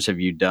lectures have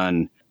you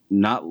done?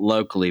 Not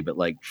locally, but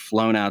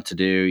flown out to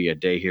do? You had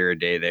day here, a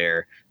day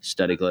there,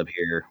 study club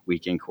here,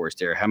 weekend course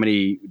there. How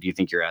many do you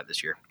think you're at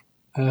this year?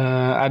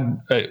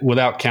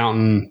 Without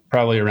counting,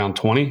 probably around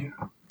 20.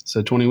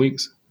 So 20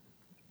 weeks.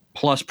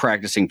 Plus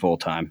practicing full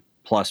time,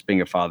 plus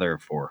being a father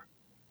of 4.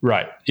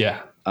 Right.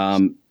 Yeah.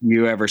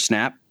 You ever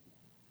snap?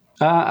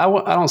 I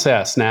don't say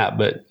I snap,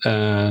 but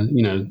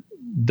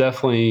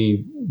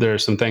definitely there are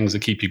some things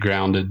that keep you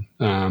grounded.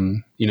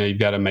 You've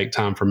got to make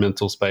time for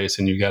mental space,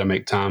 and you've got to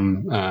make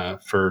time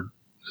for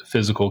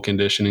physical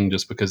conditioning,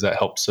 just because that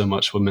helps so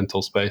much with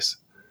mental space.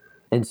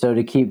 And so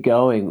to keep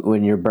going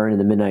when you're burning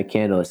the midnight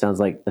candle, it sounds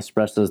like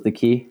espresso is the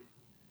key.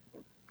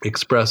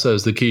 Espresso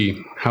is the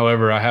key.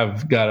 However, I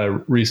have got a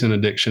recent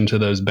addiction to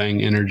those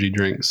Bang energy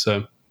drinks.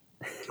 So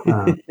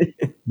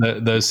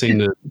those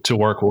seem to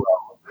work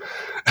well.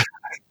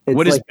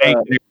 What is Bang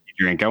energy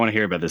drink? I want to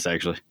hear about this,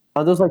 actually.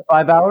 Are those like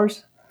 5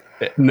 hours?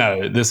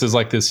 No, this is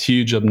like this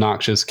huge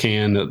obnoxious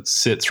can that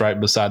sits right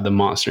beside the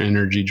Monster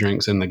energy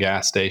drinks in the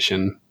gas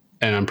station.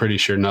 And I'm pretty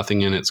sure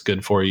nothing in it's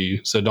good for you.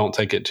 So don't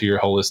take it to your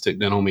holistic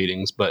dental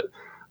meetings. But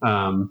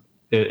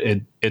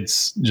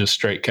it's just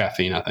straight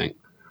caffeine, I think.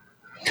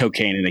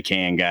 Cocaine in a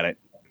can. Got it.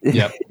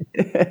 Yep.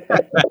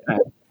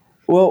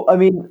 Well, I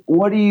mean,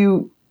 what do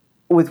you,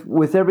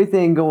 with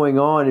everything going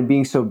on and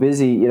being so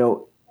busy,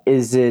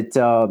 is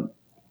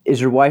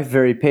your wife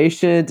very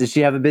patient? Does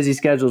she have a busy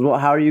schedule as well?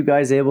 How are you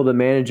guys able to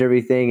manage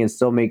everything and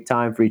still make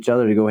time for each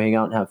other to go hang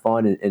out and have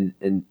fun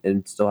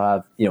and still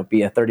have,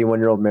 be a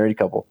 31-year-old married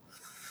couple?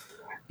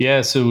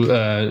 Yeah.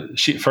 So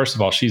she, first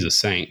of all, she's a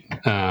saint,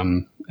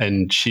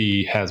 and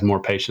she has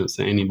more patience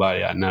than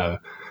anybody I know.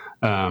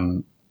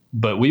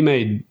 But we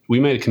made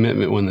a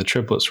commitment when the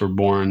triplets were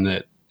born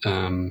that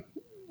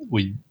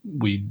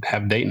we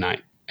have date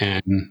night.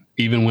 And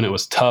even when it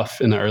was tough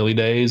in the early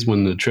days,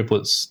 when the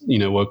triplets,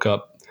 woke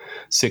up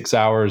 6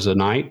 hours a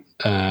night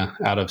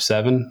out of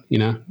 7,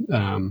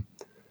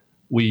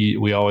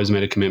 we always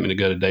made a commitment to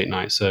go to date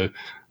night. So,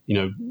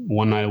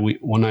 one night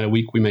a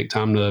week, we make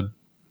time to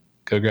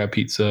go grab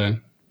pizza,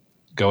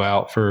 go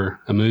out for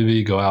a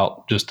movie, go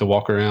out just to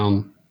walk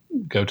around,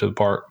 go to the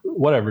park,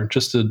 whatever,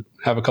 just to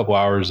have a couple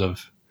hours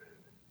of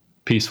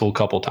peaceful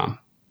couple time.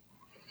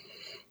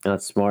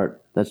 That's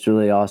smart. That's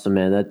really awesome,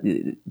 man.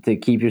 That to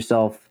keep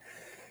yourself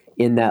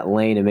in that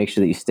lane and make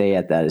sure that you stay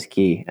at that is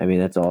key. I mean,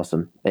 that's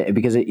awesome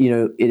because it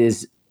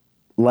is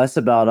less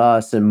about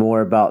us and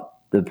more about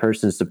the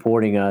person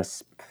supporting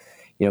us,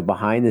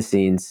 behind the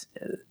scenes.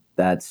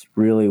 That's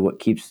really what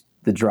keeps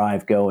the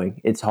drive going.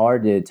 It's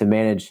hard to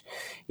manage,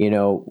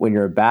 when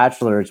you're a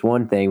bachelor, it's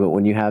one thing, but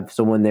when you have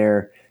someone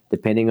there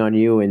depending on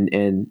you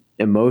and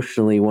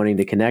emotionally wanting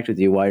to connect with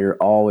you while you're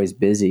always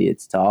busy,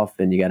 it's tough,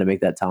 and you got to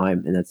make that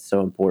time, and that's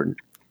so important.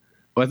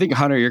 Well, I think,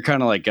 Hunter, you're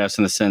kind of like us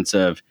in the sense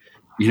of,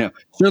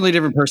 certainly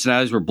different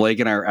personalities, where Blake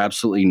and I are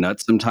absolutely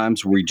nuts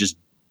sometimes, where we just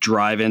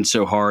drive in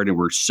so hard and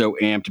we're so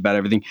amped about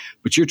everything,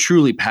 but you're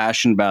truly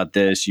passionate about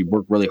this. You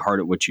work really hard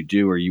at what you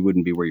do, or you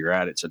wouldn't be where you're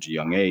at such a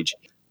young age.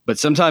 But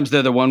sometimes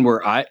they're the one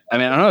where I don't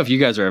know if you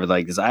guys are ever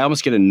like this. I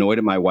almost get annoyed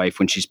at my wife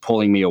when she's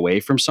pulling me away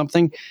from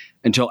something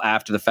until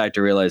after the fact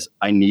I realize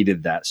I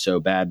needed that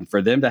so bad. And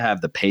for them to have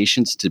the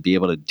patience to be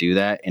able to do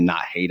that and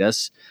not hate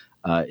us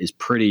is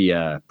pretty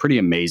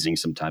amazing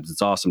sometimes.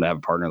 It's awesome to have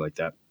a partner like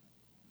that.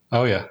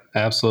 Oh, yeah,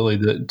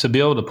 absolutely. To be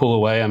able to pull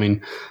away, I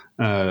mean,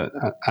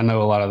 I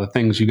know a lot of the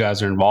things you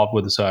guys are involved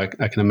with, so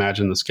I can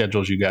imagine the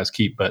schedules you guys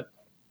keep. But,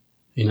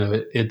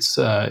 it's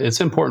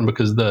important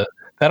because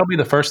that'll be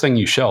the first thing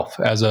you shelf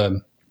as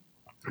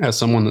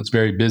someone that's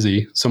very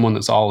busy, someone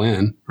that's all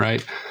in,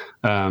 right?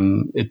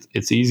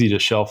 It's easy to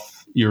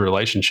shelf your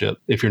relationship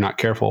if you're not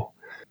careful.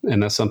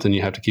 And that's something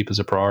you have to keep as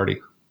a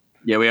priority.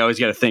 Yeah, we always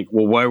got to think,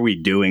 well, why are we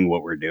doing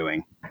what we're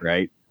doing,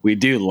 right? We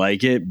do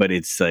like it, but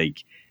it's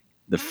like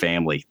the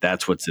family.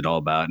 That's what's it all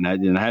about.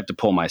 And I have to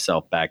pull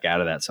myself back out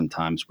of that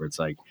sometimes, where it's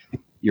like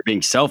you're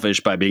being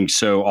selfish by being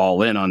so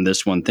all in on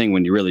this one thing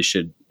when you really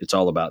should. It's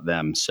all about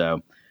them.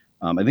 So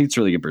I think it's a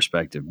really good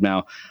perspective.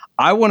 Now,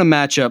 I want to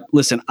match up.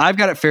 Listen, I've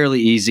got it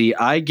fairly easy.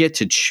 I get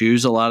to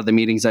choose a lot of the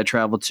meetings I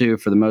travel to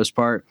for the most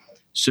part.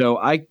 So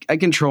I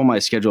control my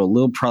schedule a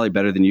little probably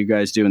better than you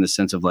guys do, in the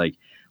sense of like,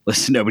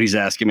 listen, nobody's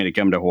asking me to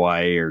come to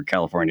Hawaii or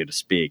California to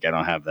speak. I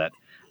don't have that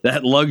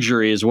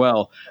luxury as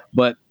well.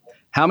 But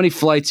how many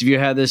flights have you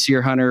had this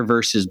year, Hunter,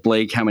 versus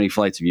Blake? How many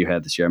flights have you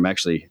had this year? I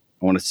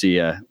want to do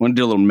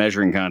a little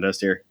measuring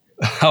contest here.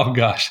 Oh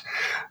gosh.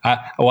 I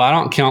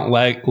don't count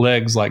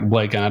legs like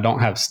Blake, and I don't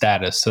have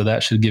status. So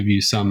that should give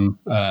you some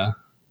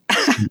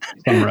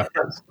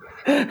reference.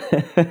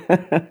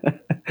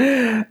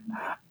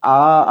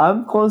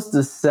 I'm close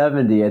to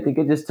 70. I think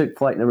I just took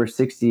flight number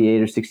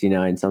 68 or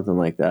 69, something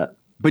like that.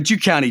 But you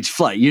count each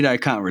flight. You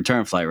don't count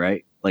return flight,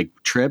 right? Like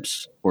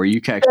trips, or you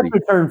can actually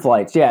return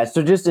flights. Yeah.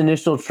 So just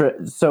initial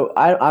trip. So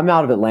I'm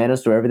out of Atlanta,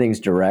 so everything's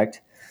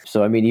direct.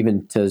 So I mean,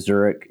 even to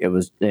Zurich, it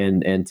was,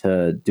 and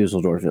to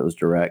Dusseldorf, it was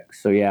direct.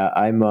 So yeah,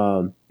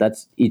 I'm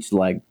that's each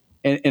leg.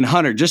 And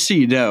Hunter, just so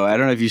you know, I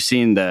don't know if you've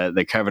seen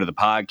the cover of the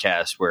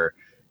podcast where,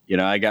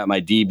 I got my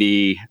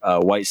DB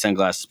white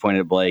sunglasses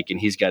pointed at Blake, and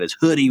he's got his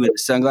hoodie with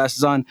his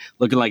sunglasses on,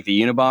 looking like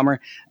the Unabomber.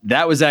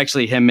 That was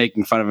actually him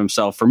making fun of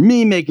himself for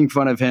me making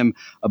fun of him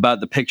about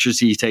the pictures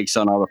he takes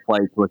on all the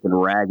flights looking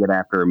ragged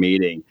after a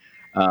meeting.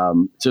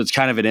 So it's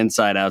kind of an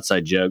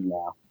inside-outside joke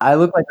now. I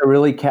look like a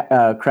really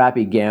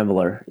crappy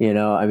gambler,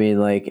 I mean,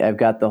 like, I've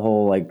got the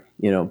whole, like,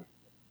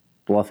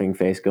 bluffing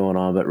face going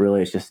on, but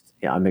really it's just,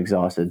 I'm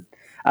exhausted.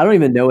 I don't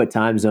even know what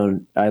time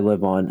zone I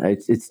live on.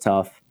 It's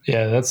tough.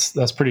 Yeah,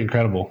 that's pretty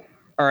incredible.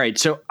 All right.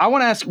 So I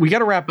want to ask, we got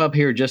to wrap up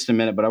here in just a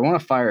minute, but I want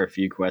to fire a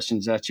few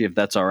questions at you if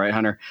that's all right,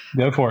 Hunter.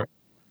 Go for it.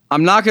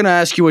 I'm not going to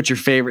ask you what your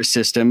favorite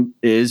system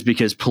is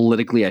because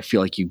politically I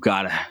feel like you've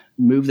got to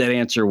move that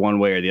answer one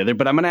way or the other.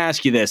 But I'm going to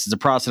ask you this as a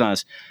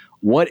prosthodontist.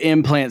 What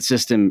implant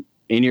system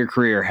in your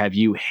career have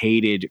you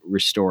hated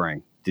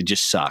restoring? That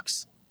just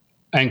sucks.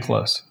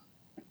 Ankylose.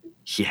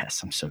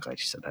 Yes, I'm so glad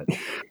you said that.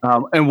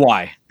 And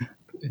why?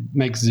 It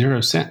makes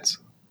zero sense.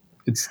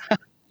 It's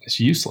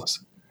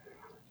useless.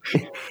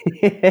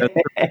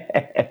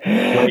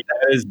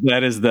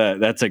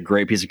 That's a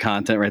great piece of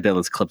content right there.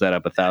 Let's clip that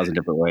up 1,000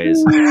 different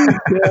ways.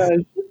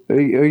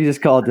 We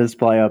just call a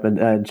display up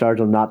and charge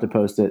them not to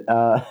post it.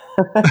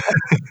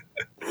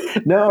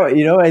 No,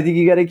 I think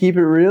you got to keep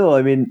it real.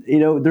 I mean,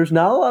 there's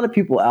not a lot of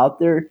people out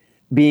there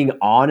being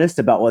honest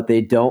about what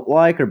they don't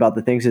like or about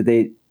the things that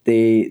they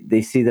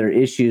see that are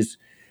issues.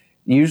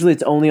 Usually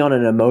it's only on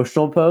an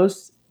emotional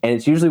post, and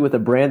it's usually with a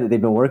brand that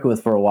they've been working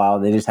with for a while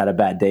and they just had a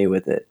bad day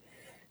with it.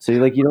 So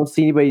you don't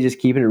see anybody just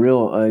keeping it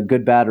real,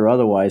 good, bad, or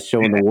otherwise,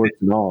 showing the warts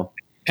and all.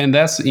 And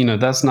that's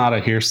not a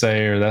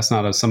hearsay, or that's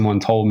not someone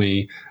told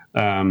me.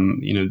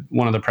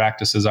 One of the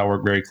practices I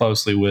work very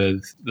closely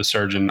with, the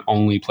surgeon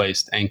only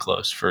placed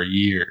ankylose for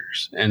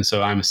years. And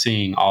so I'm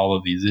seeing all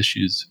of these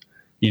issues,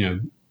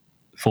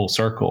 full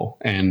circle.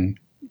 And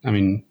I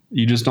mean,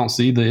 you just don't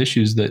see the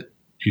issues that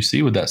you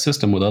see with that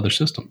system with other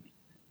systems.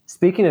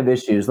 Speaking of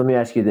issues, let me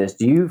ask you this.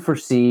 Do you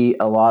foresee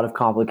a lot of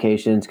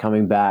complications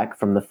coming back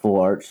from the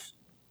full arch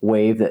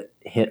wave that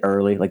hit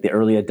early, like the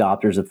early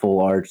adopters of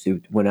full arch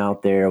who went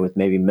out there with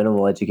maybe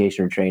minimal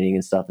education or training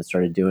and stuff and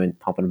started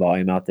pumping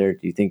volume out there?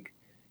 Do you think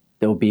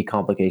there will be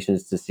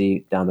complications to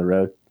see down the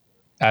road?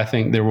 I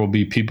think there will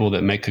be people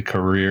that make a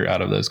career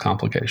out of those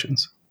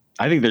complications.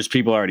 I think there's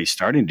people already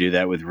starting to do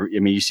that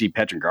you see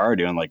Petrangaro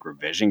doing like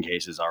revision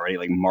cases already,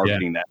 like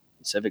marketing that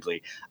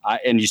specifically.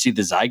 And you see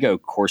the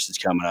Zygo courses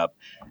coming up.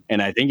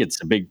 And I think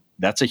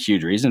that's a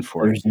huge reason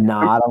for There's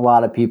not a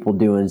lot of people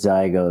doing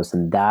Zygos.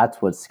 And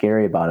that's what's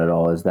scary about it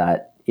all is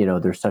that,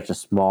 there's such a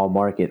small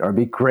market. Or it'd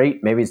be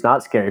great. Maybe it's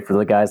not scary for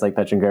the guys like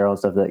Petrangaro and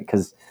stuff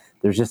because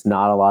there's just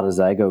not a lot of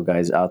Zygo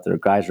guys out there,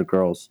 guys or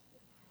girls.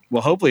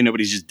 Well, hopefully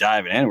nobody's just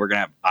diving in. We're going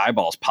to have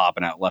eyeballs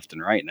popping out left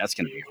and right, and that's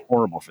going to be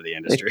horrible for the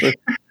industry.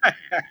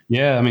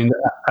 Yeah, I mean,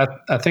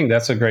 I think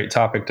that's a great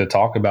topic to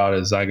talk about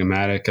is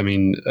zygomatic. I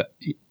mean,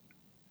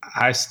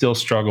 I still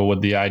struggle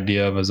with the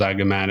idea of a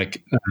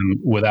zygomatic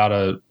without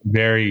a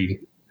very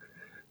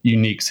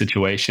unique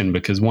situation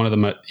because one of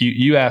the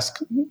you ask,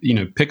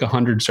 pick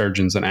 100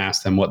 surgeons and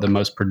ask them what the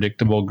most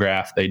predictable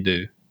graft they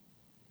do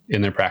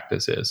in their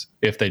practice is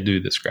if they do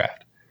this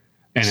graft.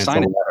 And it's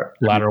a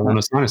lateral one,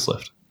 a sinus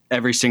lift.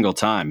 Every single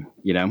time,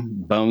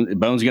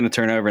 bone's going to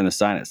turn over in the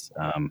sinus.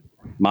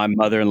 My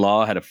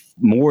mother-in-law had a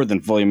more than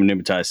fully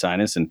pneumatized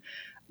sinus and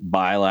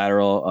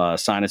bilateral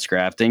sinus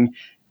grafting.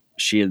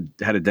 She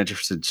had a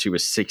denture since she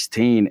was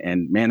 16,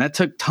 and man, that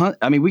took tons.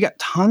 I mean, we got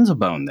tons of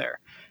bone there.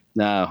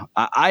 No,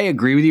 I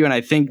agree with you, and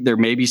I think there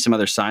may be some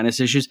other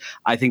sinus issues.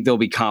 I think there'll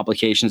be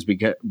complications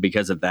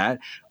because of that.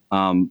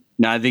 Now,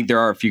 I think there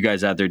are a few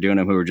guys out there doing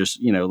them who are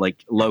just,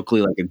 like locally,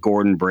 like a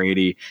Gordon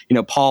Brady,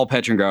 Paul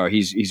Petrangaro.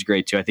 He's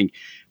great too, I think.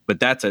 But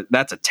that's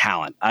a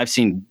talent. I've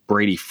seen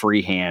Brady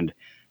freehand,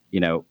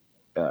 the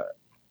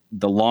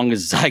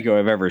longest Zygo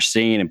I've ever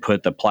seen and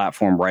put the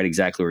platform right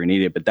exactly where he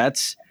needed it. But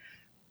that's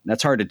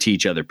hard to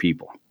teach other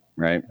people,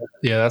 right?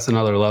 Yeah, that's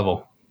another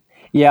level.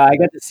 Yeah, I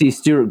got to see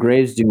Stuart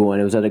Graves do one.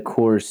 It was at a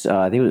course,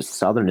 I think it was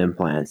Southern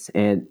Implants,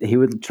 and he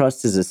would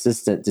trust his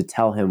assistant to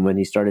tell him when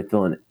he started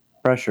feeling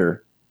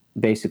pressure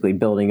basically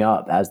building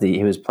up as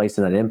he was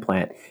placing that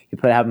implant.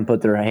 Have him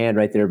put their hand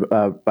right there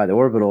by the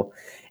orbital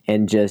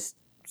and just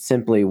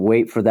simply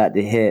wait for that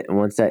to hit. And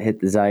once that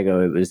hit the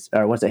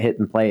Zygo, once it hit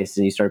in place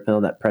and you start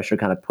feeling that pressure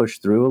kind of push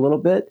through a little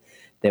bit,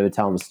 they would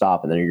tell him to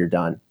stop and then you're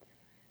done.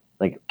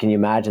 Like, can you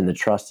imagine the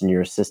trust in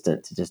your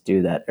assistant to just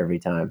do that every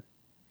time?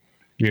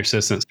 Your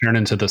assistants turn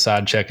into the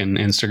side checking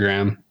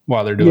Instagram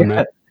while they're doing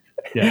that.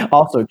 Yeah.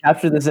 Also,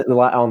 capture this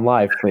on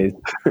live, please.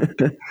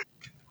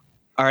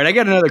 All right, I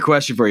got another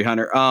question for you,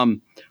 Hunter.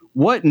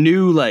 What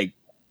new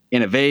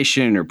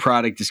innovation or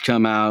product has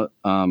come out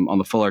on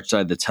the full arch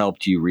side that's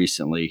helped you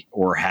recently,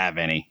 or have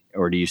any,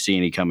 or do you see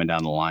any coming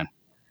down the line?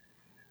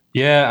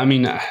 Yeah, I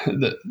mean,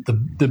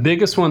 the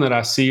biggest one that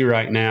I see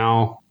right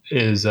now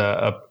is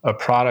a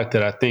product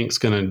that I think is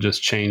going to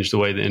just change the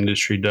way the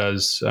industry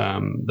does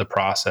the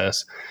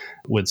process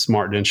with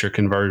smart denture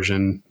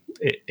conversion.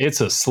 It's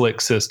a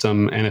slick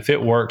system, and if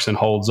it works and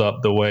holds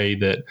up the way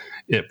that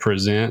it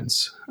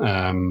presents,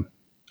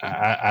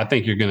 I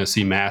think you're going to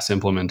see mass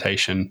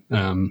implementation.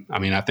 I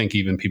mean, I think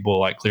even people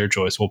like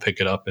ClearChoice will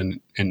pick it up and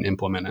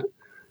implement it.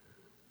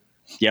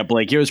 Yeah,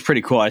 Blake, it was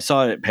pretty cool. I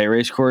saw it at Pay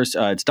Race Course.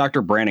 It's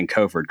Dr. Brandon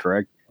Coford,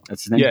 correct?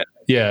 That's his name?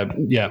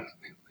 Yeah.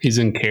 He's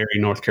in Cary,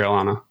 North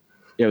Carolina.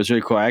 Yeah, it was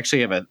really cool. I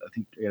actually have I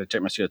think I got to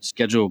check my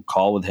scheduled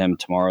call with him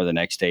tomorrow, the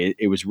next day.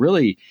 It was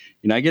really,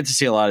 I get to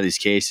see a lot of these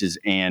cases,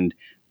 and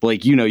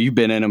Blake, you've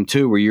been in them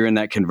too, where you're in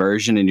that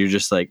conversion and you're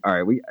just like,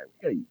 all right,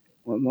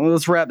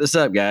 let's wrap this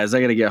up, guys.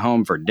 I got to get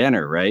home for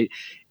dinner, right?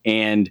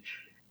 And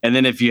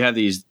then if you have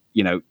these,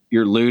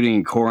 you're luting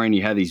and coring,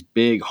 you have these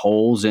big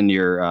holes in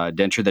your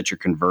denture that you're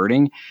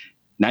converting.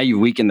 Now you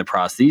weaken the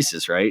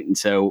prosthesis, right? And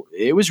so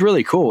it was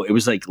really cool. It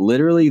was like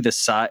literally the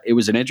size. It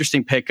was an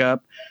interesting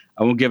pickup.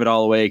 I won't give it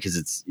all away because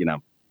it's,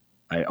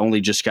 I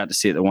only just got to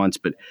see it once,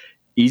 but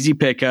easy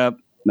pickup,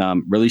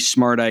 really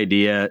smart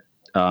idea.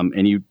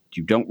 And you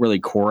don't really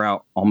core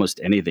out almost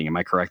anything. Am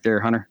I correct there,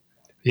 Hunter?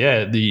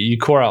 Yeah, you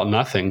core out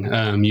nothing.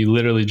 You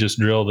literally just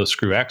drill the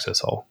screw access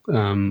hole,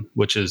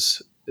 which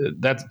is,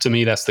 that to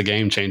me, that's the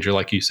game changer.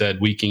 Like you said,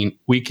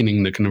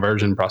 weakening the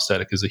conversion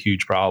prosthetic is a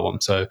huge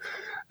problem. So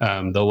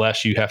the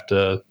less you have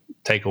to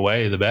take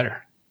away, the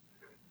better.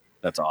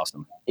 That's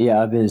awesome.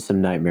 Yeah, I've been in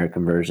some nightmare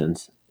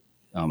conversions.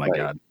 Oh my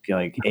God.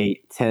 Like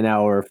 8, 10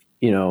 hour,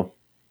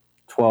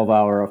 12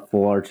 hour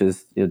full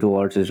arches, dual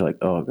arches. You're like,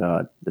 oh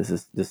God, this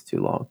is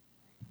too long.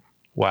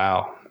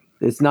 Wow.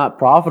 It's not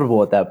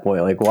profitable at that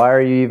point. Like, why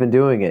are you even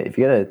doing it? If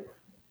you gotta,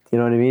 you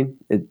know what I mean?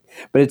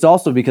 But it's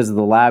also because of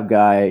the lab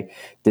guy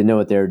didn't know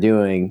what they were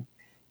doing,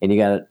 and you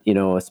got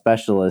a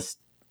specialist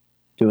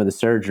doing the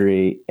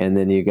surgery, and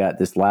then you got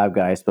this lab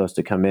guy supposed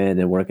to come in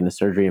and work in a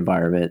surgery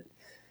environment.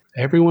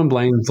 Everyone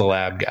blames the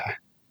lab guy.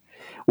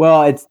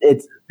 Well, it's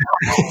if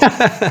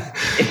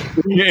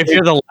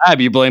you're the lab,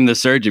 you blame the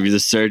surgeon. If you're the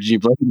surgeon, you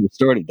blame the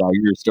restorative dog.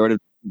 You're restorative,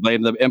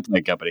 blame the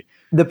implant company.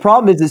 The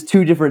problem is it's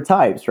two different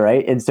types,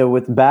 right? And so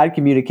with bad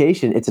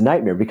communication, it's a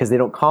nightmare because they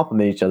don't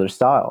complement each other's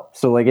style.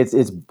 So like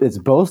it's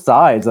both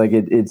sides. Like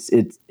it's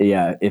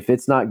if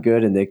it's not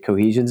good and the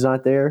cohesion's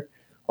not there,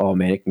 oh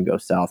man, it can go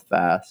south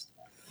fast.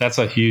 That's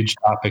a huge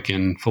topic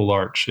in full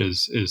arch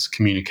is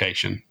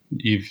communication.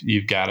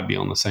 You've got to be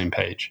on the same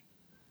page.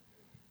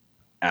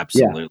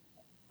 Absolutely.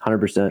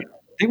 100%.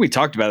 I think we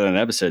talked about it in an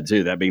episode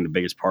too, that being the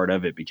biggest part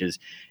of it, because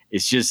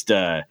it's just,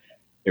 it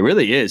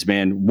really is,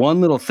 man.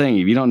 One little thing,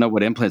 if you don't know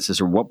what implants is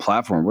or what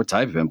platform, what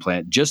type of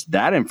implant, just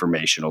that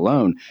information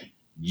alone,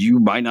 you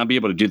might not be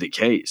able to do the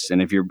case.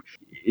 And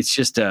it's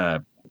just,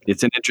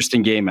 it's an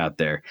interesting game out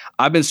there.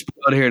 I've been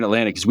spoiled here in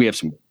Atlanta because we have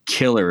some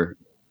killer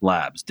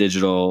labs,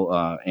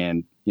 digital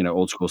and,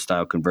 old school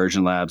style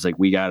conversion labs. Like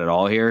we got it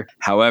all here.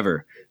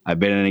 However, I've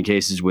been in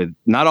cases with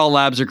not all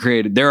labs are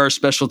created. There are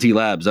specialty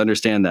labs.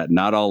 Understand that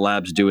not all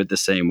labs do it the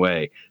same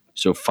way.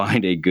 So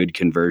find a good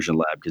conversion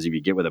lab, because if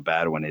you get with a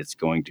bad one, it's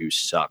going to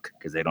suck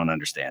because they don't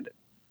understand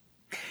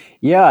it.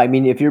 Yeah, I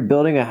mean, if you're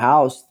building a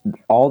house,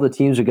 all the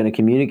teams are going to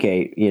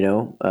communicate. You're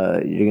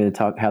going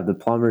to have the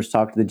plumbers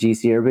talk to the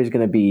GC. Everybody's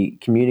going to be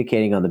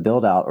communicating on the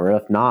build out, or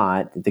if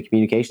not, if the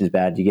communication is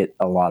bad, you get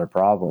a lot of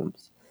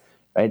problems.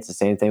 Right? It's the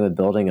same thing with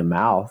building a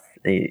mouth.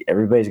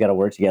 Everybody's got to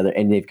work together,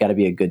 and they've got to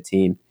be a good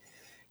team.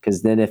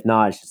 Because then if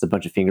not, it's just a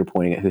bunch of finger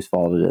pointing at whose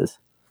fault it is.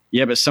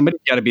 Yeah, but somebody's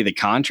got to be the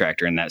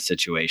contractor in that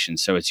situation.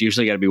 So it's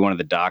usually got to be one of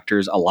the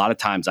doctors. A lot of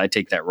times I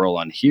take that role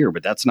on here,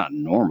 but that's not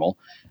normal.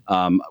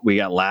 We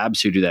got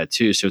labs who do that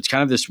too. So it's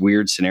kind of this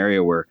weird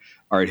scenario where,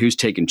 all right, who's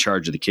taking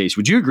charge of the case?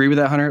 Would you agree with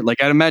that, Hunter?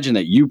 Like, I'd imagine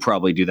that you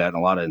probably do that in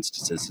a lot of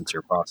instances since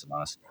you're a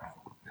prosthodontist.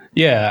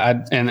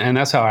 Yeah, and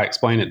that's how I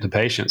explain it to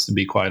patients, to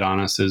be quite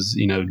honest, is,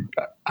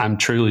 I'm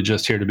truly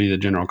just here to be the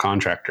general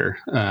contractor,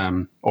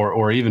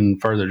 or even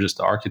further, just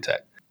the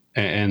architect.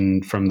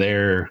 And from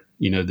there,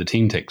 the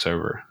team takes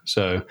over.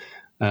 So,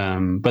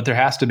 but there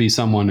has to be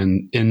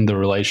someone in the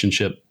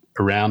relationship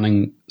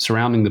surrounding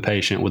the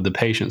patient with the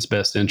patient's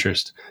best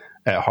interest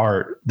at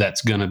heart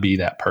that's going to be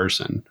that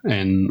person.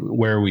 And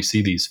where we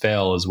see these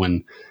fail is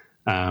when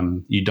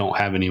you don't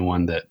have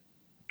anyone that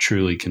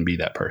truly can be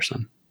that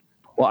person.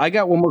 Well, I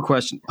got one more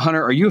question.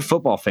 Hunter, are you a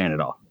football fan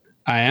at all?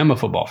 I am a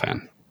football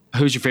fan.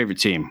 Who's your favorite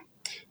team?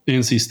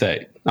 NC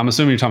State. I'm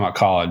assuming you're talking about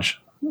college.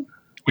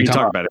 We can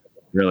talk about it.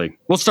 Really?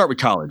 We'll start with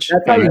college.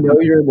 That's how you know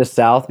you're in the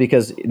South,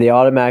 because they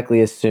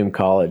automatically assume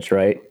college,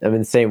 right? I mean,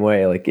 the same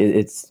way, like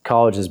it's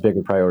college is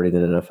bigger priority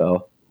than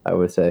NFL, I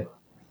would say.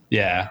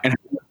 Yeah. And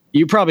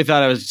you probably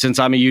thought since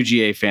I'm a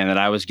UGA fan, that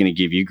I was going to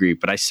give you grief,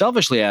 but I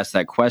selfishly asked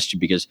that question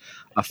because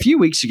a few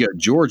weeks ago,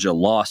 Georgia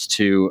lost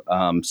to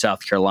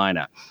South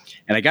Carolina.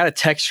 And I got a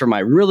text from my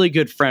really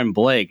good friend,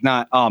 Blake,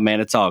 not, oh man,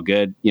 it's all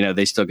good.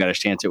 They still got a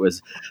chance. It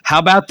was, how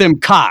about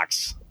them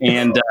Cox?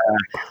 And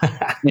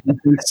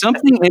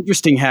something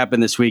interesting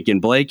happened this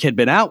weekend. Blake had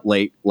been out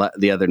late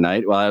the other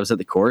night while I was at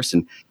the course,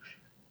 and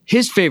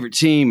his favorite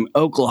team,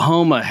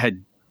 Oklahoma,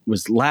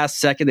 was last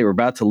second. They were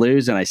about to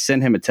lose. And I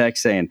sent him a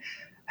text saying,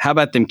 how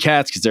about them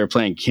Cats? Because they were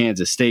playing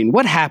Kansas State. And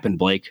what happened,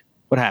 Blake?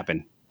 What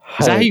happened?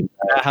 Is that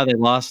how they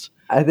lost?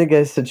 I think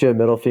I sent you a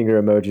middle finger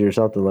emoji or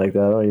something like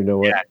that. I don't even know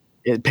what. Yeah.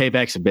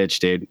 Payback's a bitch,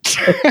 dude.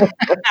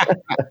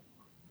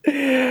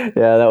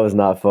 Yeah, that was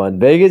not fun.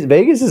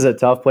 Vegas is a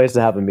tough place to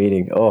have a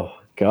meeting. Oh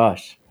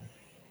gosh,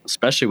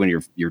 especially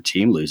when your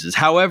team loses.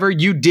 However,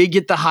 you did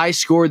get the high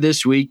score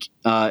this week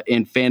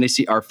in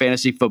our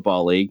fantasy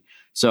football league.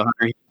 So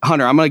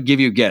Hunter, I'm going to give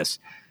you a guess.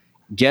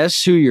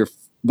 Guess who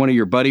one of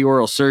your buddy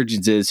oral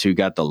surgeons is who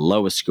got the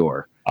lowest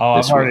score.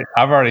 Oh,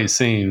 I've already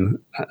seen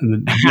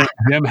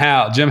Jim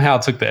Howe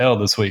took the L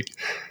this week.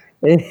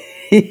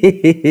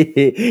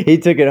 He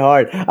took it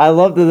hard. I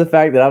loved the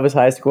fact that I was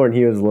high score and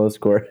he was low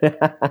score.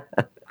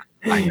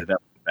 I know that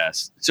was the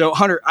best. So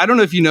Hunter, I don't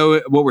know if you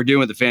know what we're doing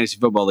with the Fantasy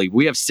Football League.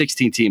 We have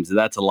 16 teams, so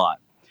that's a lot.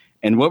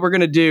 And what we're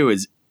going to do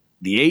is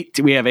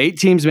we have 8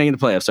 teams making the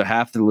playoffs, so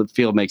half the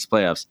field makes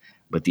playoffs.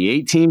 But the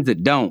 8 teams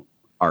that don't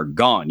are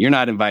gone. You're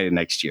not invited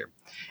next year.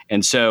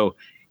 And so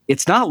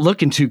it's not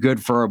looking too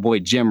good for our boy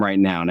Jim right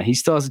now. Now, he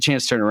still has a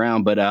chance to turn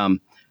around, but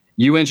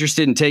you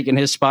interested in taking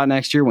his spot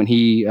next year when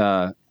he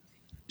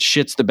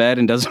shits the bed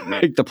and doesn't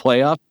make the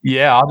playoff?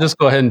 Yeah, I'll just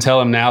go ahead and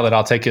tell him now that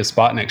I'll take his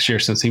spot next year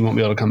since he won't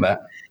be able to come back.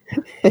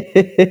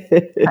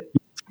 He's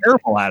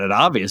terrible at it,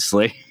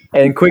 obviously.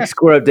 And quick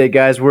score update,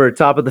 guys. We're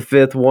top of the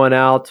 5th, 1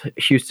 out.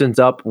 Houston's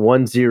up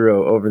 1-0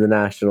 over the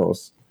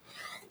Nationals.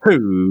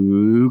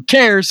 Who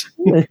cares?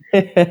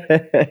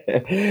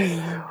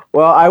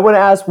 Well, I want to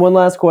ask one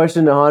last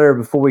question to Hunter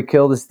before we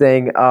kill this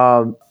thing.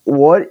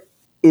 What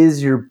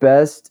is your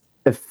best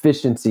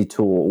efficiency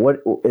tool?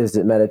 What is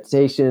it?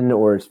 Meditation,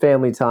 or it's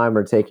family time,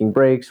 or taking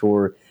breaks,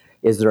 or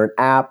is there an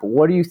app?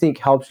 What do you think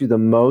helps you the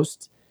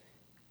most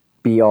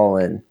be all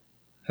in?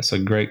 That's a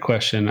great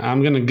question.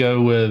 I'm gonna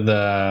go with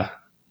the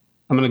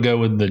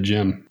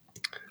gym.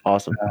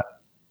 Awesome.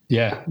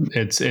 Yeah,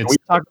 it's. We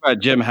talked about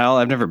Jim Howell.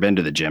 I've never been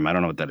to the gym. I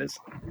don't know what that is.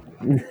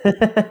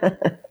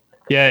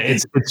 Yeah,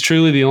 it's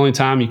truly the only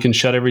time you can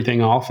shut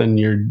everything off and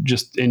you're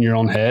just in your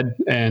own head,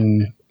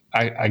 and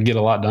I get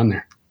a lot done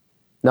there.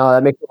 No,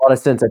 that makes a lot of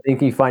sense. I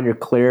think you find your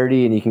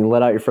clarity and you can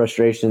let out your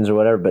frustrations or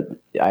whatever. But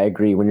I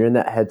agree. When you're in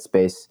that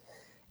headspace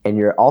and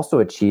you're also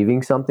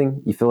achieving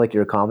something, you feel like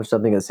you're accomplished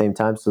something at the same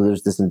time. So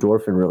there's this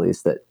endorphin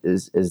release that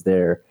is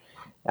there.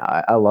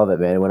 I love it,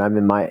 man. When I'm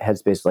in my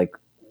headspace, like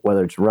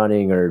whether it's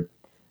running or,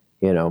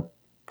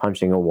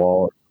 punching a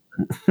wall,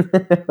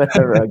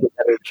 whatever, I get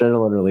that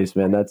adrenaline release,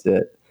 man. That's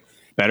it.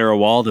 Better a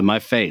wall than my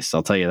face.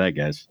 I'll tell you that,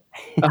 guys.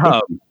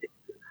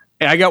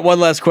 I got one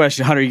last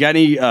question. Hunter, you got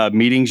any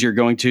meetings you're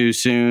going to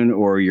soon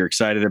or you're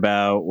excited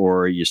about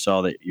or you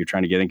saw that you're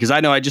trying to get in? Because I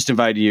know I just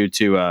invited you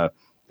to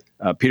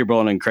Peter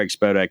Bolin and Craig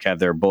Spodak have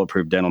their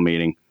Bulletproof Dental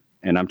meeting,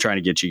 and I'm trying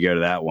to get you to go to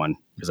that one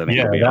because I think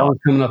it'll be that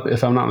one's coming up,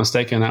 if I'm not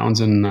mistaken. That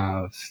one's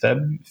in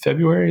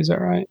February. Is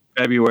that right?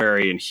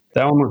 February. And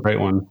that one was a great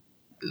one.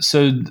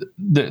 So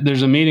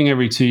there's a meeting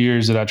every 2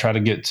 years that I try to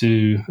get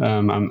to.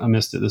 I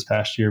missed it this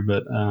past year,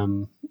 but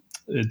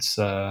it's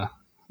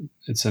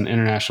an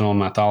international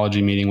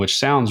mythology meeting, which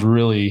sounds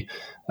really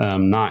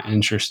not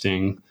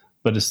interesting,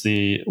 but it's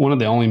one of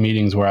the only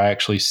meetings where I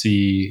actually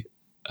see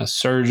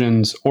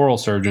surgeons, oral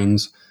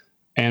surgeons,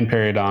 and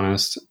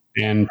periodontists,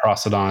 and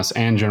prosthodontists,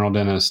 and general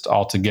dentists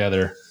all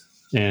together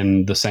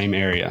in the same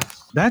area.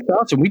 That's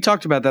awesome. We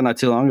talked about that not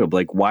too long ago,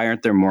 Blake. Why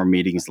aren't there more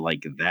meetings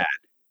like that?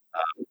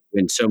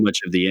 When so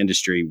much of the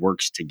industry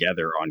works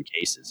together on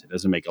cases, it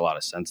doesn't make a lot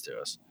of sense to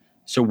us.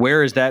 So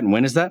where is that and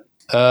when is that?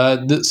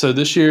 So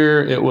this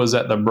year it was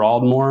at the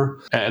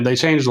Broadmoor, and they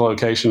change the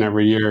location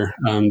every year.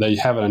 They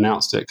haven't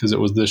announced it because it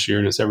was this year,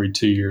 and it's every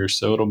 2 years.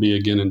 So it'll be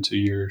again in 2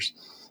 years.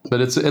 But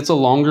it's a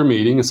longer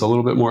meeting. It's a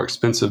little bit more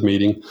expensive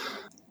meeting.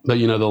 But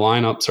the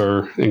lineups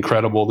are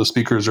incredible. The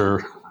speakers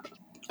are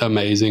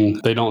amazing.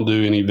 They don't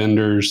do any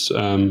vendors,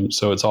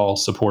 so it's all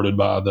supported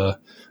by the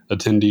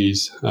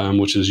attendees,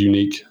 which is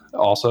unique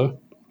also.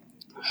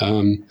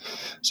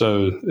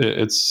 So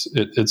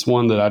it's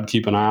one that I'd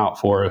keep an eye out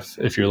for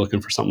if you're looking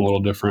for something a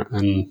little different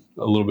and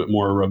a little bit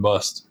more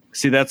robust.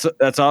 See, that's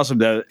awesome.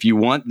 That if you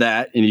want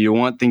that and you don't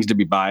want things to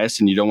be biased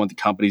and you don't want the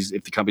companies,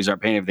 if the companies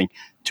aren't paying everything,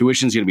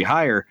 tuition's going to be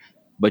higher,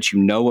 but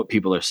what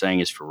people are saying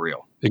is for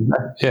real. Yeah,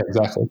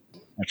 exactly.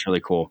 That's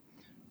really cool.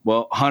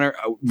 Well, Hunter,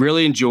 I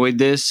really enjoyed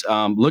this.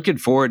 Looking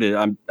forward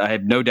to I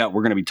have no doubt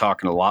we're going to be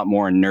talking a lot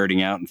more and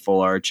nerding out in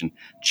full arch and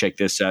check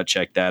this out,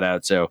 check that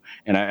out. So,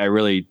 and I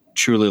really,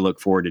 truly look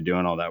forward to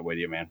doing all that with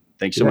you, man.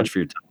 Thanks so much for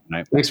your time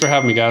tonight. Thanks for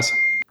having me, guys.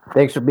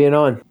 Thanks for being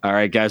on. All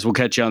right, guys, we'll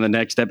catch you on the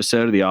next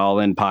episode of the All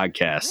In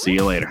Podcast. See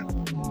you later.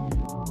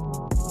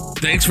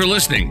 Thanks for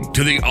listening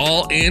to the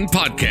All In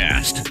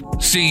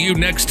Podcast. See you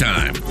next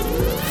time.